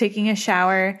 I was taking a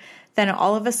shower. Then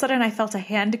all of a sudden I felt a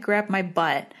hand grab my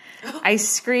butt. I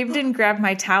screamed and grabbed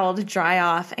my towel to dry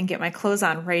off and get my clothes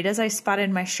on. Right as I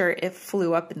spotted my shirt, it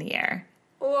flew up in the air.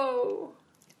 Whoa.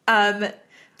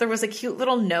 There was a cute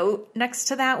little note next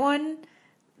to that one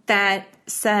that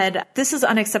said, "This is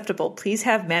unacceptable. Please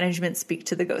have management speak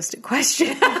to the ghost in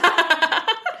question."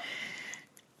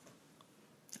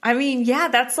 I mean, yeah,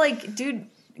 that's like, dude,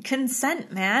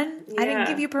 consent, man. Yeah. I didn't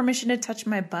give you permission to touch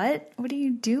my butt. What are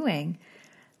you doing?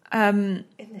 In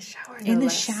the shower. In the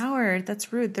shower.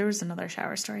 That's rude. There was another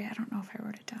shower story. I don't know if I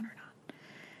wrote it down or not.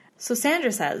 So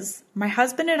Sandra says, my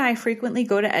husband and I frequently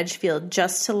go to Edgefield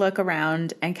just to look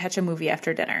around and catch a movie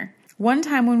after dinner. One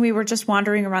time when we were just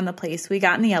wandering around the place, we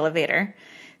got in the elevator.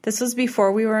 This was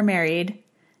before we were married.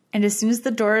 And as soon as the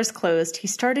doors closed, he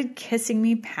started kissing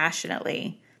me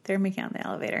passionately. They were making out in the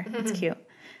elevator. That's cute.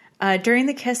 During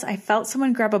the kiss, I felt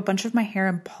someone grab a bunch of my hair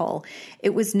and pull.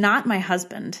 It was not my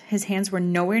husband. His hands were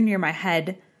nowhere near my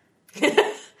head.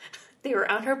 They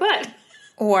were on her butt.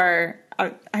 Or,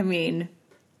 I mean,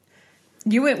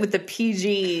 you went with the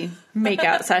PG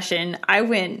makeout session. I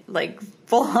went like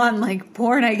full on like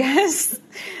porn, I guess.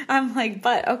 I'm like,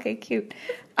 but okay, cute.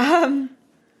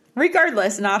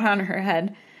 Regardless, not on her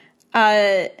head.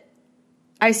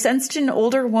 I sensed an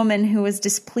older woman who was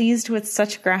displeased with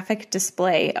such graphic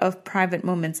display of private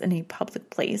moments in a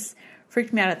public place.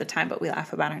 Freaked me out at the time, but we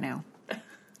laugh about it now.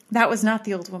 That was not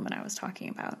the old woman I was talking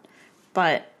about,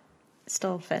 but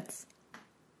still fits.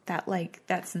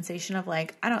 That sensation of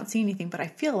like, I don't see anything, but I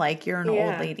feel like you're an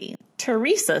old lady.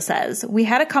 Teresa says, we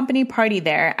had a company party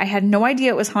there. I had no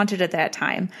idea it was haunted at that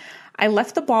time. I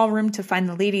left the ballroom to find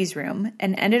the ladies' room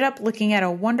and ended up looking at a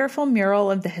wonderful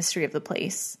mural of the history of the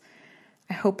place.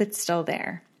 I hope it's still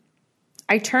there.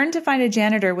 I turned to find a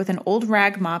janitor with an old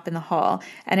rag mop in the hall,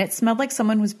 and it smelled like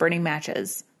someone was burning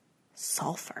matches.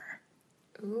 Sulfur.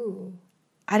 Ooh.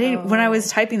 When I was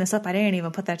typing this up, I didn't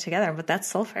even put that together, but that's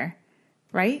sulfur.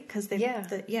 Right? Because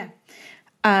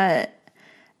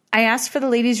I asked for the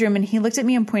ladies' room, and he looked at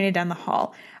me and pointed down the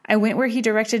hall. I went where he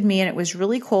directed me, and it was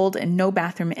really cold and no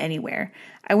bathroom anywhere.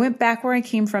 I went back where I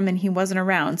came from, and he wasn't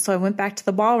around, so I went back to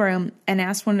the ballroom and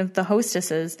asked one of the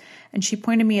hostesses, and she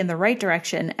pointed me in the right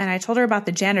direction, and I told her about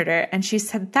the janitor, and she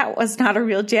said that was not a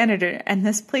real janitor, and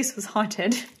this place was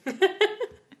haunted.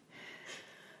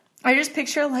 I just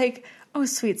picture like, oh,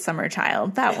 sweet summer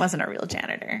child, that wasn't a real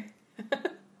janitor.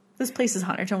 This place is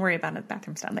haunted. Don't worry about it. The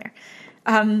bathroom's down there.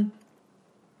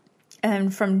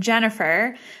 And from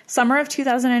Jennifer, summer of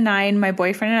 2009, my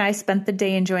boyfriend and I spent the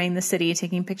day enjoying the city,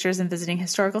 taking pictures and visiting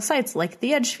historical sites like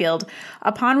the Edgefield.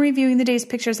 Upon reviewing the day's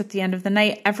pictures at the end of the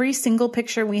night, every single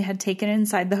picture we had taken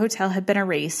inside the hotel had been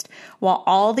erased, while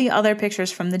all the other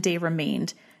pictures from the day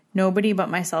remained. Nobody but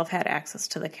myself had access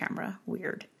to the camera.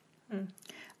 Weird.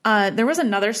 There was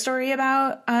another story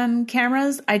about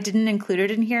cameras. I didn't include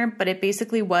it in here, but it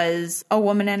basically was a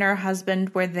woman and her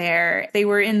husband were there. They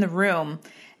were in the room.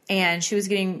 And she was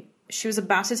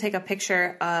about to take a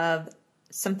picture of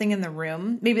something in the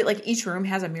room. Maybe like each room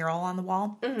has a mural on the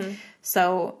wall. Mm-hmm.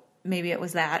 So maybe it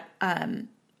was that.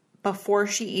 Before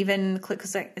she even clicked,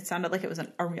 because it sounded like it was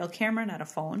a real camera, not a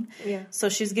phone. Yeah. So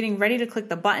she's getting ready to click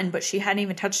the button, but she hadn't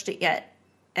even touched it yet.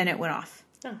 And it went off.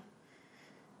 Oh.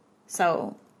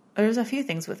 So there's a few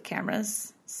things with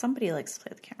cameras. Somebody likes to play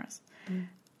with cameras.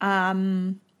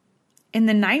 Mm. In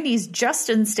the 90s,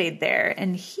 Justin stayed there,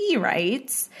 and he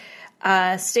writes,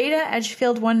 stayed at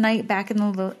Edgefield one night back in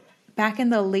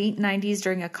the late 90s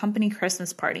during a company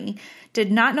Christmas party. Did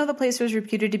not know the place was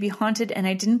reputed to be haunted, and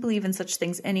I didn't believe in such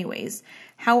things anyways.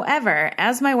 However,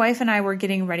 as my wife and I were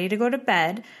getting ready to go to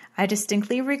bed, I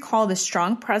distinctly recall the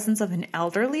strong presence of an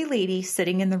elderly lady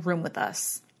sitting in the room with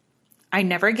us. I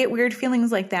never get weird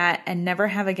feelings like that and never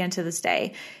have again to this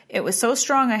day. It was so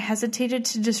strong I hesitated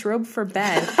to disrobe for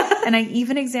bed, and I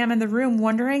even examined the room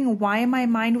wondering why my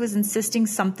mind was insisting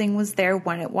something was there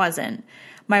when it wasn't.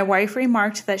 My wife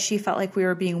remarked that she felt like we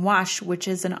were being watched, which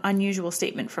is an unusual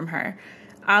statement from her.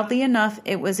 Oddly enough,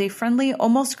 it was a friendly,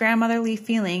 almost grandmotherly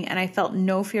feeling, and I felt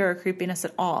no fear or creepiness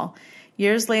at all.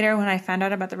 Years later, when I found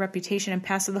out about the reputation and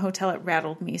past of the hotel, it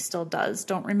rattled me, still does.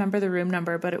 Don't remember the room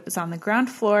number, but it was on the ground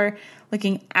floor.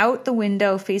 Looking out the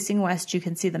window facing west, you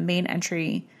can see the main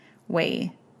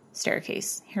entryway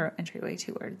staircase. Here, entryway,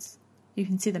 2 words. You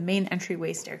can see the main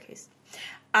entryway staircase.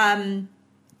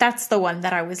 That's the one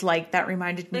that I was like, that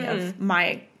reminded me of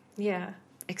my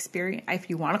experience. If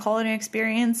you want to call it an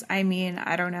experience, I mean,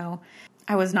 I don't know.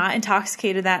 I was not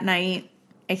intoxicated that night.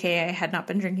 AKA I had not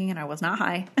been drinking and I was not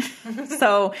high.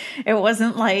 So it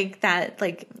wasn't like that,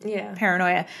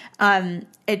 paranoia. I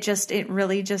just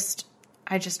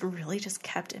really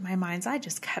kept in my mind's eye,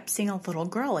 just kept seeing a little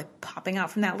girl like popping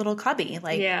out from that little cubby.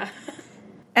 And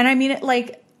I mean,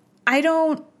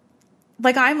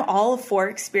 I'm all for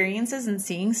experiences and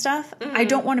seeing stuff. Mm-hmm. I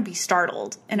don't want to be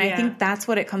startled. And I think that's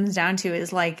what it comes down to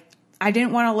is like, I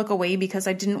didn't want to look away because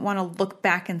I didn't want to look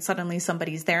back and suddenly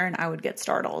somebody's there and I would get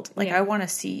startled. I want to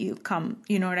see you come.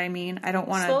 You know what I mean? I don't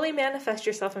want to... Slowly manifest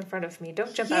yourself in front of me.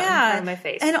 Don't jump out in front of my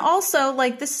face. And also,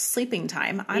 this is sleeping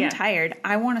time. I'm tired.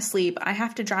 I want to sleep. I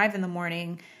have to drive in the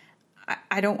morning.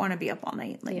 I don't want to be up all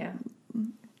night.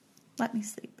 Let me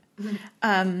sleep.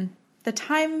 Mm-hmm. The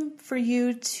time for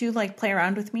you to, play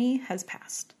around with me has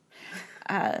passed.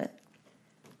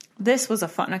 This was a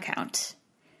fun account.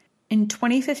 In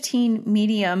 2015,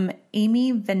 medium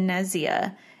Amy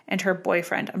Venezia and her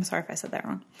boyfriend, I'm sorry if I said that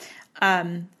wrong,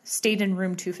 stayed in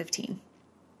room 215.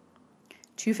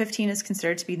 215 is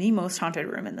considered to be the most haunted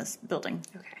room in this building.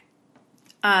 Okay.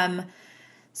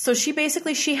 So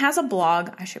she has a blog.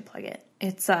 I should plug it.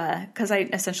 It's, cause I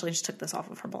essentially just took this off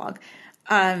of her blog.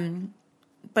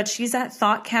 But she's at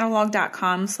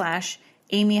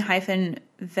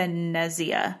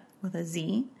thoughtcatalog.com/Amy-Venezia with a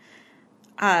Z.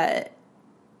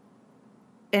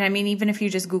 And I mean, even if you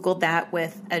just Googled that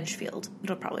with Edgefield,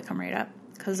 it'll probably come right up.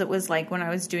 Because it was when I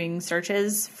was doing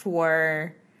searches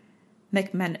for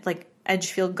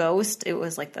Edgefield Ghost, it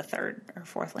was the 3rd or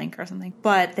 4th link or something.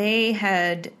 But they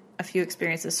had a few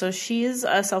experiences. So she's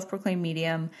a self-proclaimed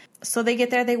medium. So they get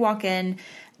there, they walk in,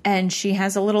 and she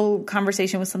has a little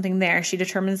conversation with something there. She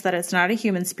determines that it's not a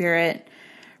human spirit,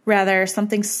 rather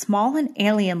something small and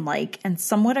alien-like and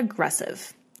somewhat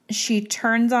aggressive. She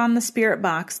turns on the spirit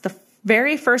box. The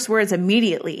very first words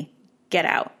immediately, get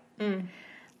out.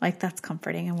 That's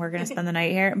comforting, and we're going to spend the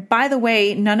night here. By the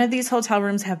way, none of these hotel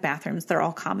rooms have bathrooms. They're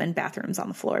all common bathrooms on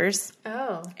the floors.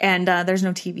 Oh. And there's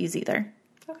no TVs either.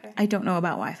 Okay. I don't know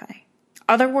about Wi-Fi.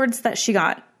 Other words that she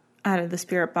got out of the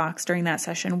spirit box during that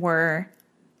session were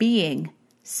being,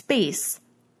 space,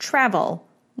 travel,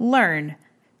 learn,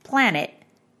 planet,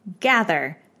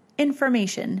 gather,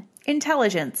 information,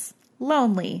 intelligence,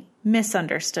 lonely,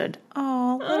 misunderstood.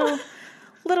 Oh,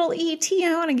 little E.T.,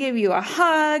 I want to give you a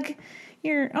hug.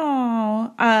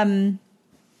 And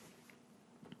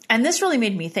this really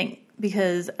made me think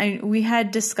because we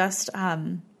had discussed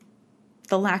the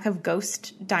lack of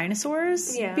ghost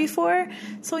dinosaurs before.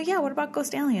 So what about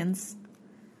ghost aliens?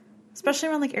 Especially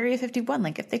around Area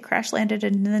 51. If they crash landed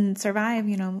and then survive,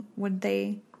 would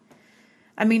they...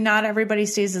 I mean, not everybody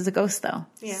stays as a ghost, though.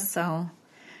 Yeah. So,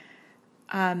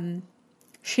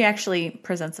 she actually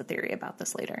presents a theory about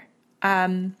this later.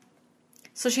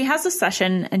 So she has a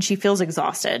session and she feels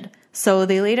exhausted. So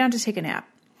they lay down to take a nap.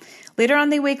 Later on,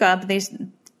 they wake up. They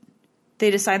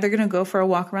decide they're going to go for a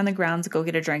walk around the grounds, go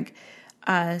get a drink.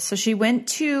 So she went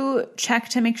to check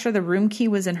to make sure the room key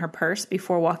was in her purse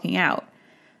before walking out.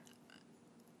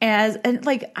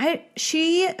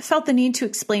 She felt the need to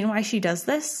explain why she does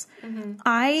this.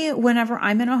 Mm-hmm. Whenever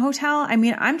I'm in a hotel, I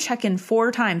mean, I'm checking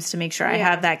 4 times to make sure I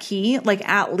have that key, like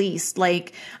at least.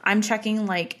 Like I'm checking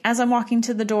like as I'm walking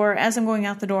to the door, as I'm going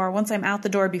out the door, once I'm out the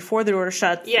door, before the door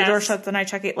shuts, the door shuts, then I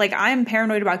check it. Like I'm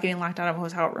paranoid about getting locked out of a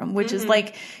hotel room, which is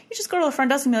like, you just go to the front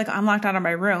desk and be like, I'm locked out of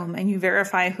my room, and you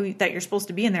verify that you're supposed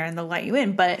to be in there and they'll let you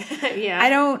in. But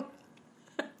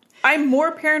I'm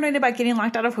more paranoid about getting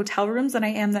locked out of hotel rooms than I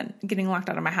am than getting locked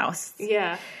out of my house.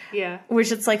 Yeah, yeah.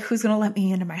 Which it's like, who's going to let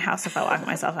me into my house if I lock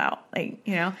myself out? Like,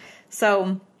 you know?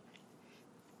 So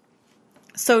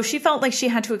she felt like she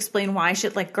had to explain why.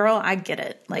 She's like, girl, I get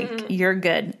it. Like, you're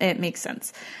good. It makes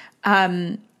sense.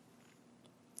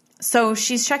 So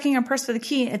she's checking her purse for the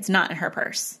key. It's not in her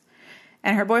purse.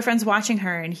 And her boyfriend's watching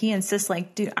her, and he insists,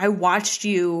 like, dude, I watched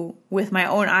you with my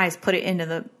own eyes put it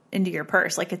into your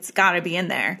purse. Like, it's got to be in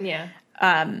there. Yeah.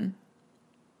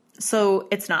 So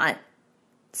it's not.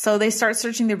 So they start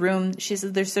searching the room. She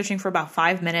says they're searching for about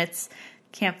 5 minutes.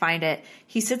 Can't find it.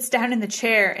 He sits down in the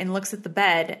chair and looks at the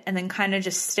bed and then kind of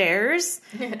just stares.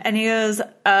 And he goes,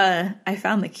 I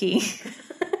found the key.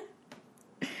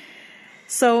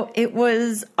 So it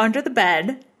was under the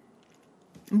bed,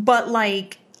 but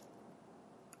like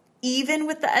even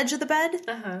with the edge of the bed.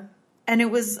 Uh-huh. And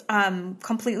it was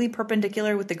completely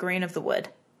perpendicular with the grain of the wood.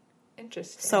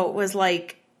 Interesting. So it was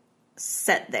like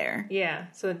set there. Yeah,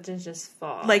 so it didn't just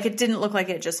fall. Like it didn't look like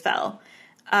it just fell.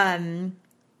 And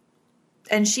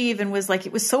she even was like,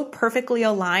 it was so perfectly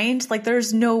aligned. Like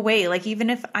there's no way. Like even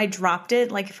if I dropped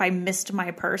it, like if I missed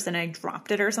my purse and I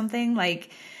dropped it or something, like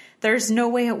there's no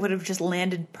way it would have just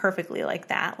landed perfectly like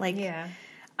that. Like, yeah.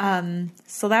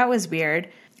 So that was weird.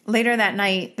 Later that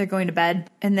night, they're going to bed,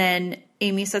 and then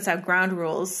Amy sets out ground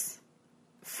rules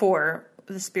for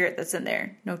the spirit that's in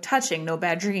there. No touching, no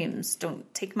bad dreams,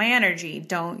 don't take my energy,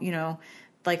 don't, you know,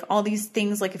 like all these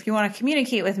things. Like if you want to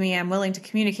communicate with me, I'm willing to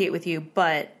communicate with you,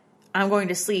 but I'm going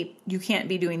to sleep. You can't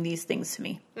be doing these things to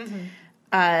me.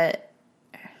 Mm-hmm.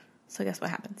 So guess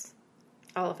what happens?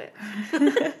 All of it.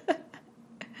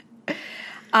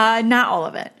 Not all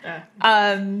of it.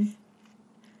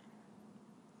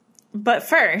 But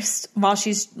first, while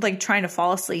she's like trying to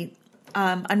fall asleep,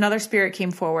 another spirit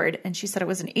came forward, and she said it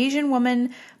was an Asian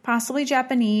woman, possibly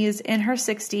Japanese, in her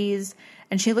 60s,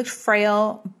 and she looked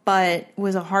frail, but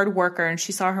was a hard worker, and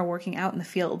she saw her working out in the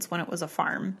fields when it was a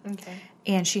farm. Okay.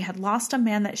 And she had lost a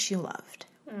man that she loved,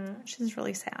 which is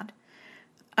really sad.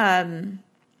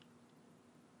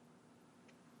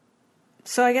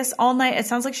 So I guess all night, it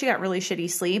sounds like she got really shitty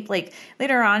sleep. Like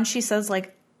later on, she says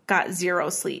like got 0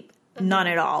 sleep. None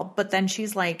at all. But then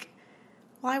she's like,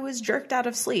 well, I was jerked out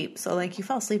of sleep. So like you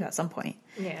fell asleep at some point.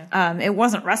 Yeah. It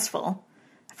wasn't restful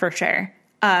for sure.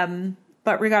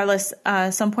 But regardless,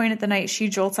 some point at the night she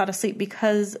jolts out of sleep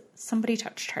because somebody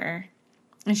touched her.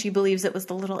 And she believes it was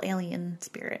the little alien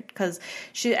spirit. Because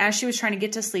as she was trying to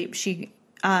get to sleep, she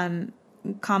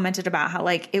commented about how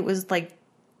like it was like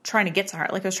trying to get to her.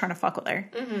 Like it was trying to fuck with her.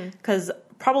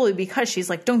 Probably because she's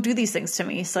like, don't do these things to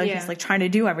me. So he's like trying to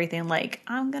do everything. Like,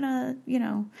 I'm gonna, you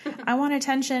know, I want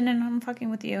attention and I'm fucking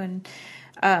with you.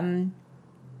 And,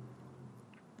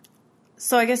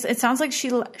 so I guess it sounds like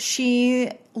she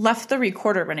left the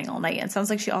recorder running all night. It sounds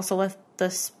like she also left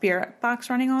the spirit box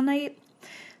running all night.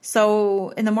 So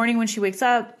in the morning when she wakes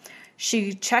up,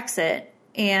 she checks it.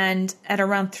 And at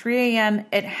around 3 a.m.,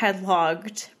 it had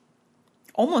logged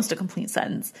almost a complete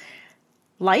sentence.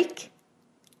 Like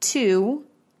to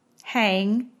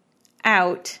hang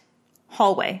out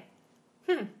hallway.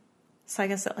 So I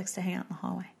guess it likes to hang out in the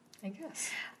hallway. I guess.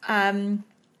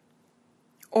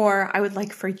 Or I would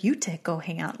like for you to go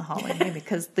hang out in the hallway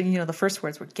because the first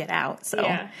words were get out. So,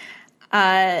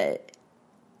 yeah.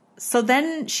 So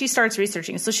then she starts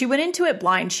researching. So she went into it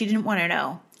blind. She didn't want to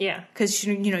know. Yeah. Because,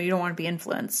 you don't want to be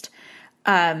influenced.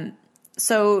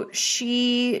 So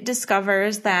she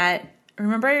discovers that,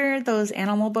 remember those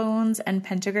animal bones and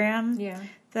pentagram? Yeah.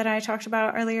 That I talked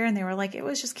about earlier, and they were like, it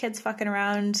was just kids fucking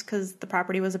around because the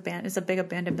property was it's a big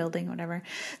abandoned building, whatever.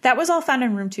 That was all found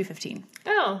in room 215.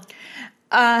 Oh.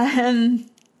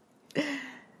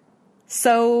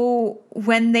 So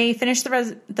when they finished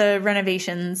the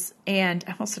renovations, and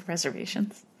I almost said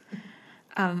reservations.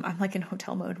 I'm like in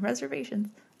hotel mode, reservations.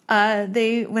 When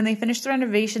they finished the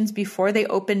renovations before they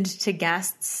opened to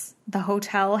guests, the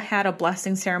hotel had a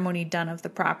blessing ceremony done of the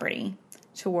property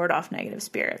to ward off negative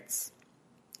spirits.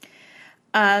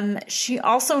 She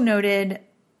also noted,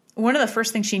 one of the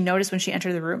first things she noticed when she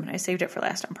entered the room, and I saved it for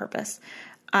last on purpose.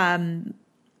 So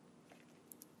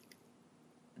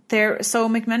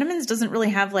McMenamins doesn't really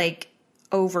have like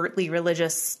overtly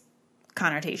religious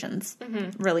connotations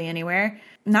really anywhere.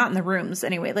 Not in the rooms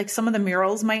anyway. Like some of the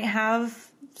murals might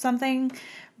have something,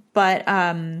 but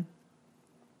in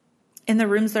the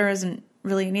rooms there isn't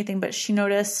really anything. But she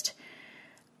noticed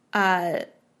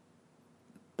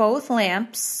both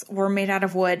lamps were made out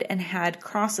of wood and had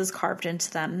crosses carved into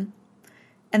them.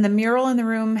 And the mural in the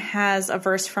room has a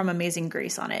verse from Amazing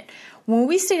Grace on it. When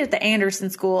we stayed at the Anderson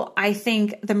School, I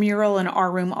think the mural in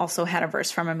our room also had a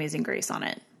verse from Amazing Grace on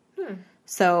it.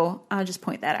 So I'll just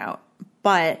point that out.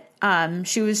 But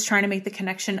she was trying to make the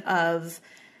connection of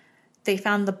they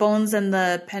found the bones and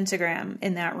the pentagram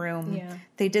in that room. Yeah.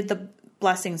 They did the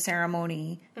blessing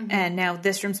ceremony. And now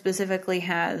this room specifically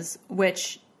has,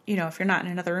 which, you know, if you're not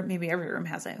in another room, maybe every room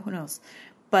has it. Who knows?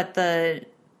 But the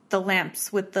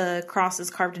lamps with the crosses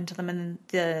carved into them and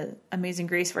the Amazing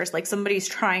Grace verse, like somebody's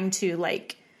trying to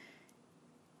like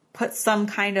put some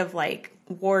kind of like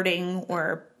warding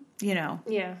or, you know.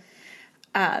 Yeah.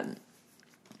 And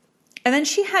then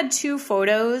she had 2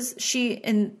 photos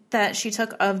that she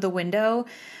took of the window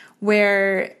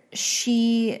where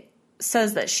she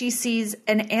says that she sees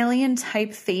an alien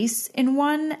type face in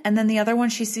one, and then the other one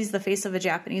she sees the face of a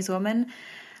Japanese woman.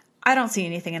 I don't see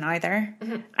anything in either.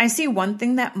 I see one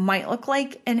thing that might look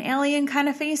like an alien kind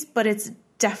of face, but it's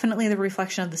definitely the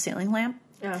reflection of the ceiling lamp.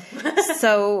 Oh.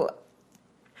 So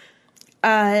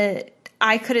I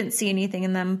couldn't see anything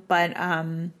in them, but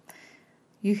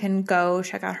you can go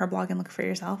check out her blog and look for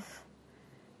yourself.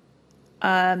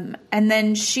 And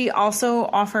then she also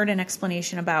offered an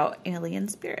explanation about alien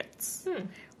spirits,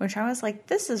 which I was like,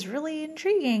 this is really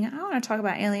intriguing. I want to talk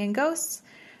about alien ghosts.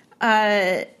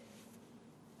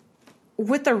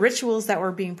 With the rituals that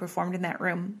were being performed in that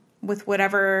room, with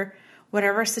whatever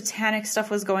satanic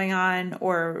stuff was going on,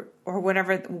 or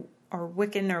whatever, or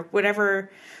Wiccan, or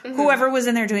whatever, whoever was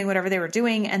in there doing whatever they were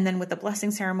doing, and then with the blessing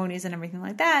ceremonies and everything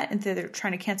like that, and they're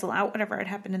trying to cancel out whatever had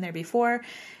happened in there before,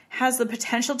 has the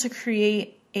potential to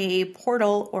create a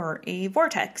portal or a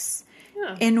vortex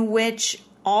in which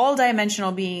all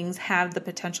dimensional beings have the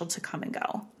potential to come and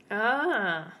go.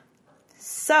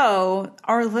 So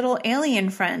our little alien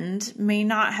friend may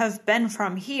not have been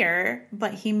from here,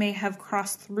 but he may have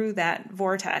crossed through that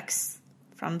vortex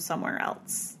from somewhere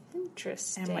else.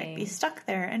 Interesting. And might be stuck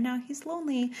there. And now he's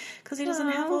lonely because he doesn't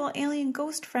have little alien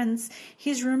ghost friends.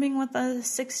 He's rooming with a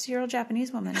 60-year-old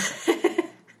Japanese woman.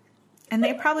 And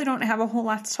they probably don't have a whole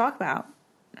lot to talk about.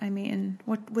 I mean,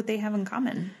 what would they have in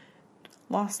common?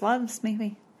 Lost loves,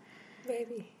 maybe.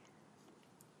 Maybe.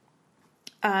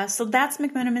 So that's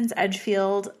McMenamins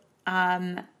Edgefield.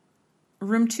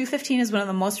 Room 215 is one of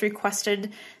the most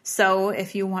requested. So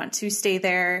if you want to stay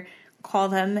there, call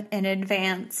them in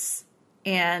advance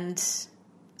and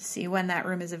see when that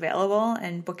room is available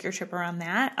and book your trip around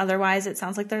that. Otherwise, it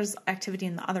sounds like there's activity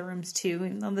in the other rooms too,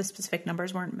 even though the specific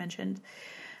numbers weren't mentioned.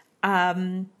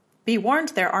 Be warned,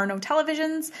 there are no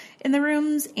televisions in the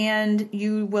rooms, and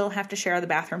you will have to share the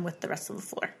bathroom with the rest of the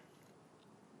floor.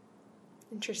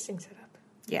 Interesting setup.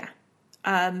 Yeah.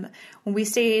 When we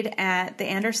stayed at the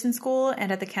Anderson School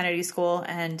and at the Kennedy School,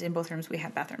 and in both rooms we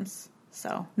had bathrooms.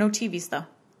 So, no TVs though.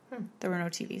 There were no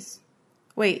TVs.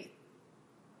 Wait.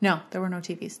 No, there were no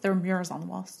TVs. There were mirrors on the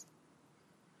walls.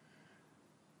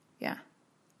 Yeah.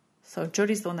 So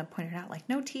Jody's the one that pointed out, like,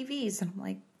 no TVs. And I'm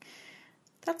like,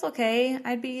 that's okay.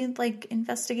 I'd be, like,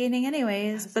 investigating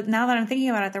anyways. But now that I'm thinking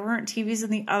about it, there weren't TVs in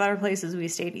the other places we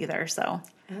stayed either, so.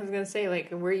 I was going to say,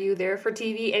 like, were you there for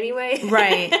TV anyway?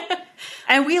 Right.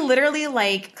 And we literally,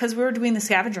 like, because we were doing the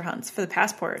scavenger hunts for the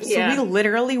passports. So we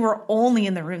literally were only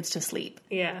in the rooms to sleep.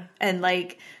 Yeah. And,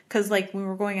 like, because, like, we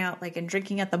were going out, like, and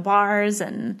drinking at the bars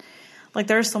and, like,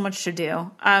 there's so much to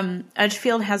do.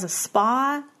 Edgefield has a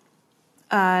spa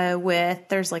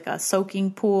there's, like, a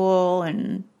soaking pool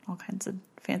and all kinds of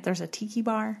there's a tiki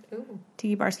bar. Ooh.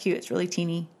 Tiki bar's cute. It's really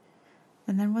teeny.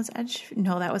 And then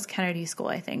that was Kennedy School,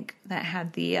 I think, that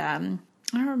had the, I don't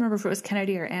remember if it was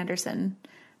Kennedy or Anderson,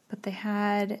 but they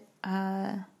had,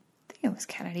 I think it was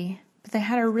Kennedy, but they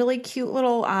had a really cute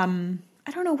little, I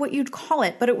don't know what you'd call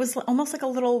it, but it was almost like a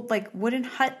little, like, wooden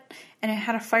hut, and it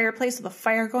had a fireplace with a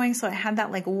fire going, so it had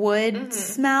that, like, wood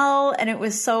smell, and it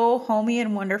was so homey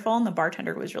and wonderful, and the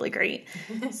bartender was really great.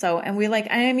 So, and we, like,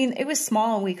 I mean, it was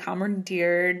small, and we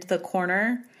commandeered the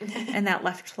corner, and that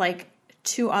left, like,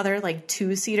 2 other like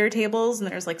 2-seater tables, and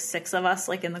there's like 6 of us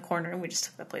like in the corner, and we just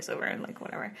took the place over and like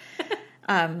whatever.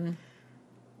 And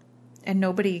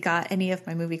nobody got any of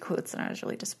my movie quotes, and I was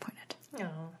really disappointed.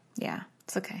 Oh. Yeah,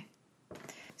 it's okay.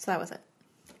 So that was it.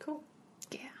 Cool.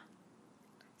 Yeah.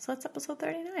 So that's episode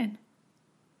 39.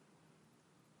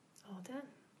 All done.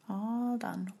 All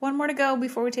done. One more to go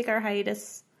before we take our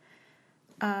hiatus.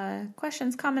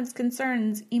 Questions, comments,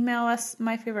 concerns, email us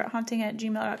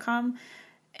myfavoritehaunting@gmail.com.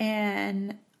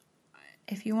 And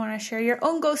if you want to share your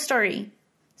own ghost story,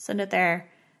 send it there.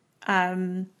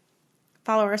 Follow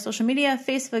our social media,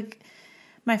 Facebook,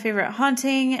 My Favorite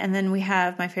Haunting, and then we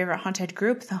have My Favorite Haunted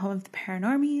Group, the home of the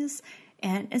Paranormies,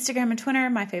 and Instagram and Twitter,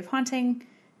 My Fave Haunting.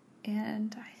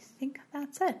 And I think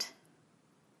that's it.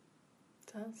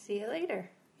 So see you later.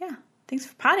 Yeah. Thanks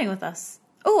for potting with us.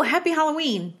 Oh, happy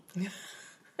Halloween.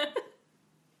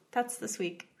 That's this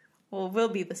week. Well, will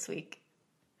be this week.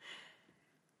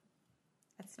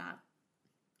 It's not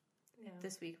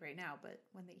this week right now, but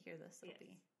when they hear this, it'll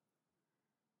be.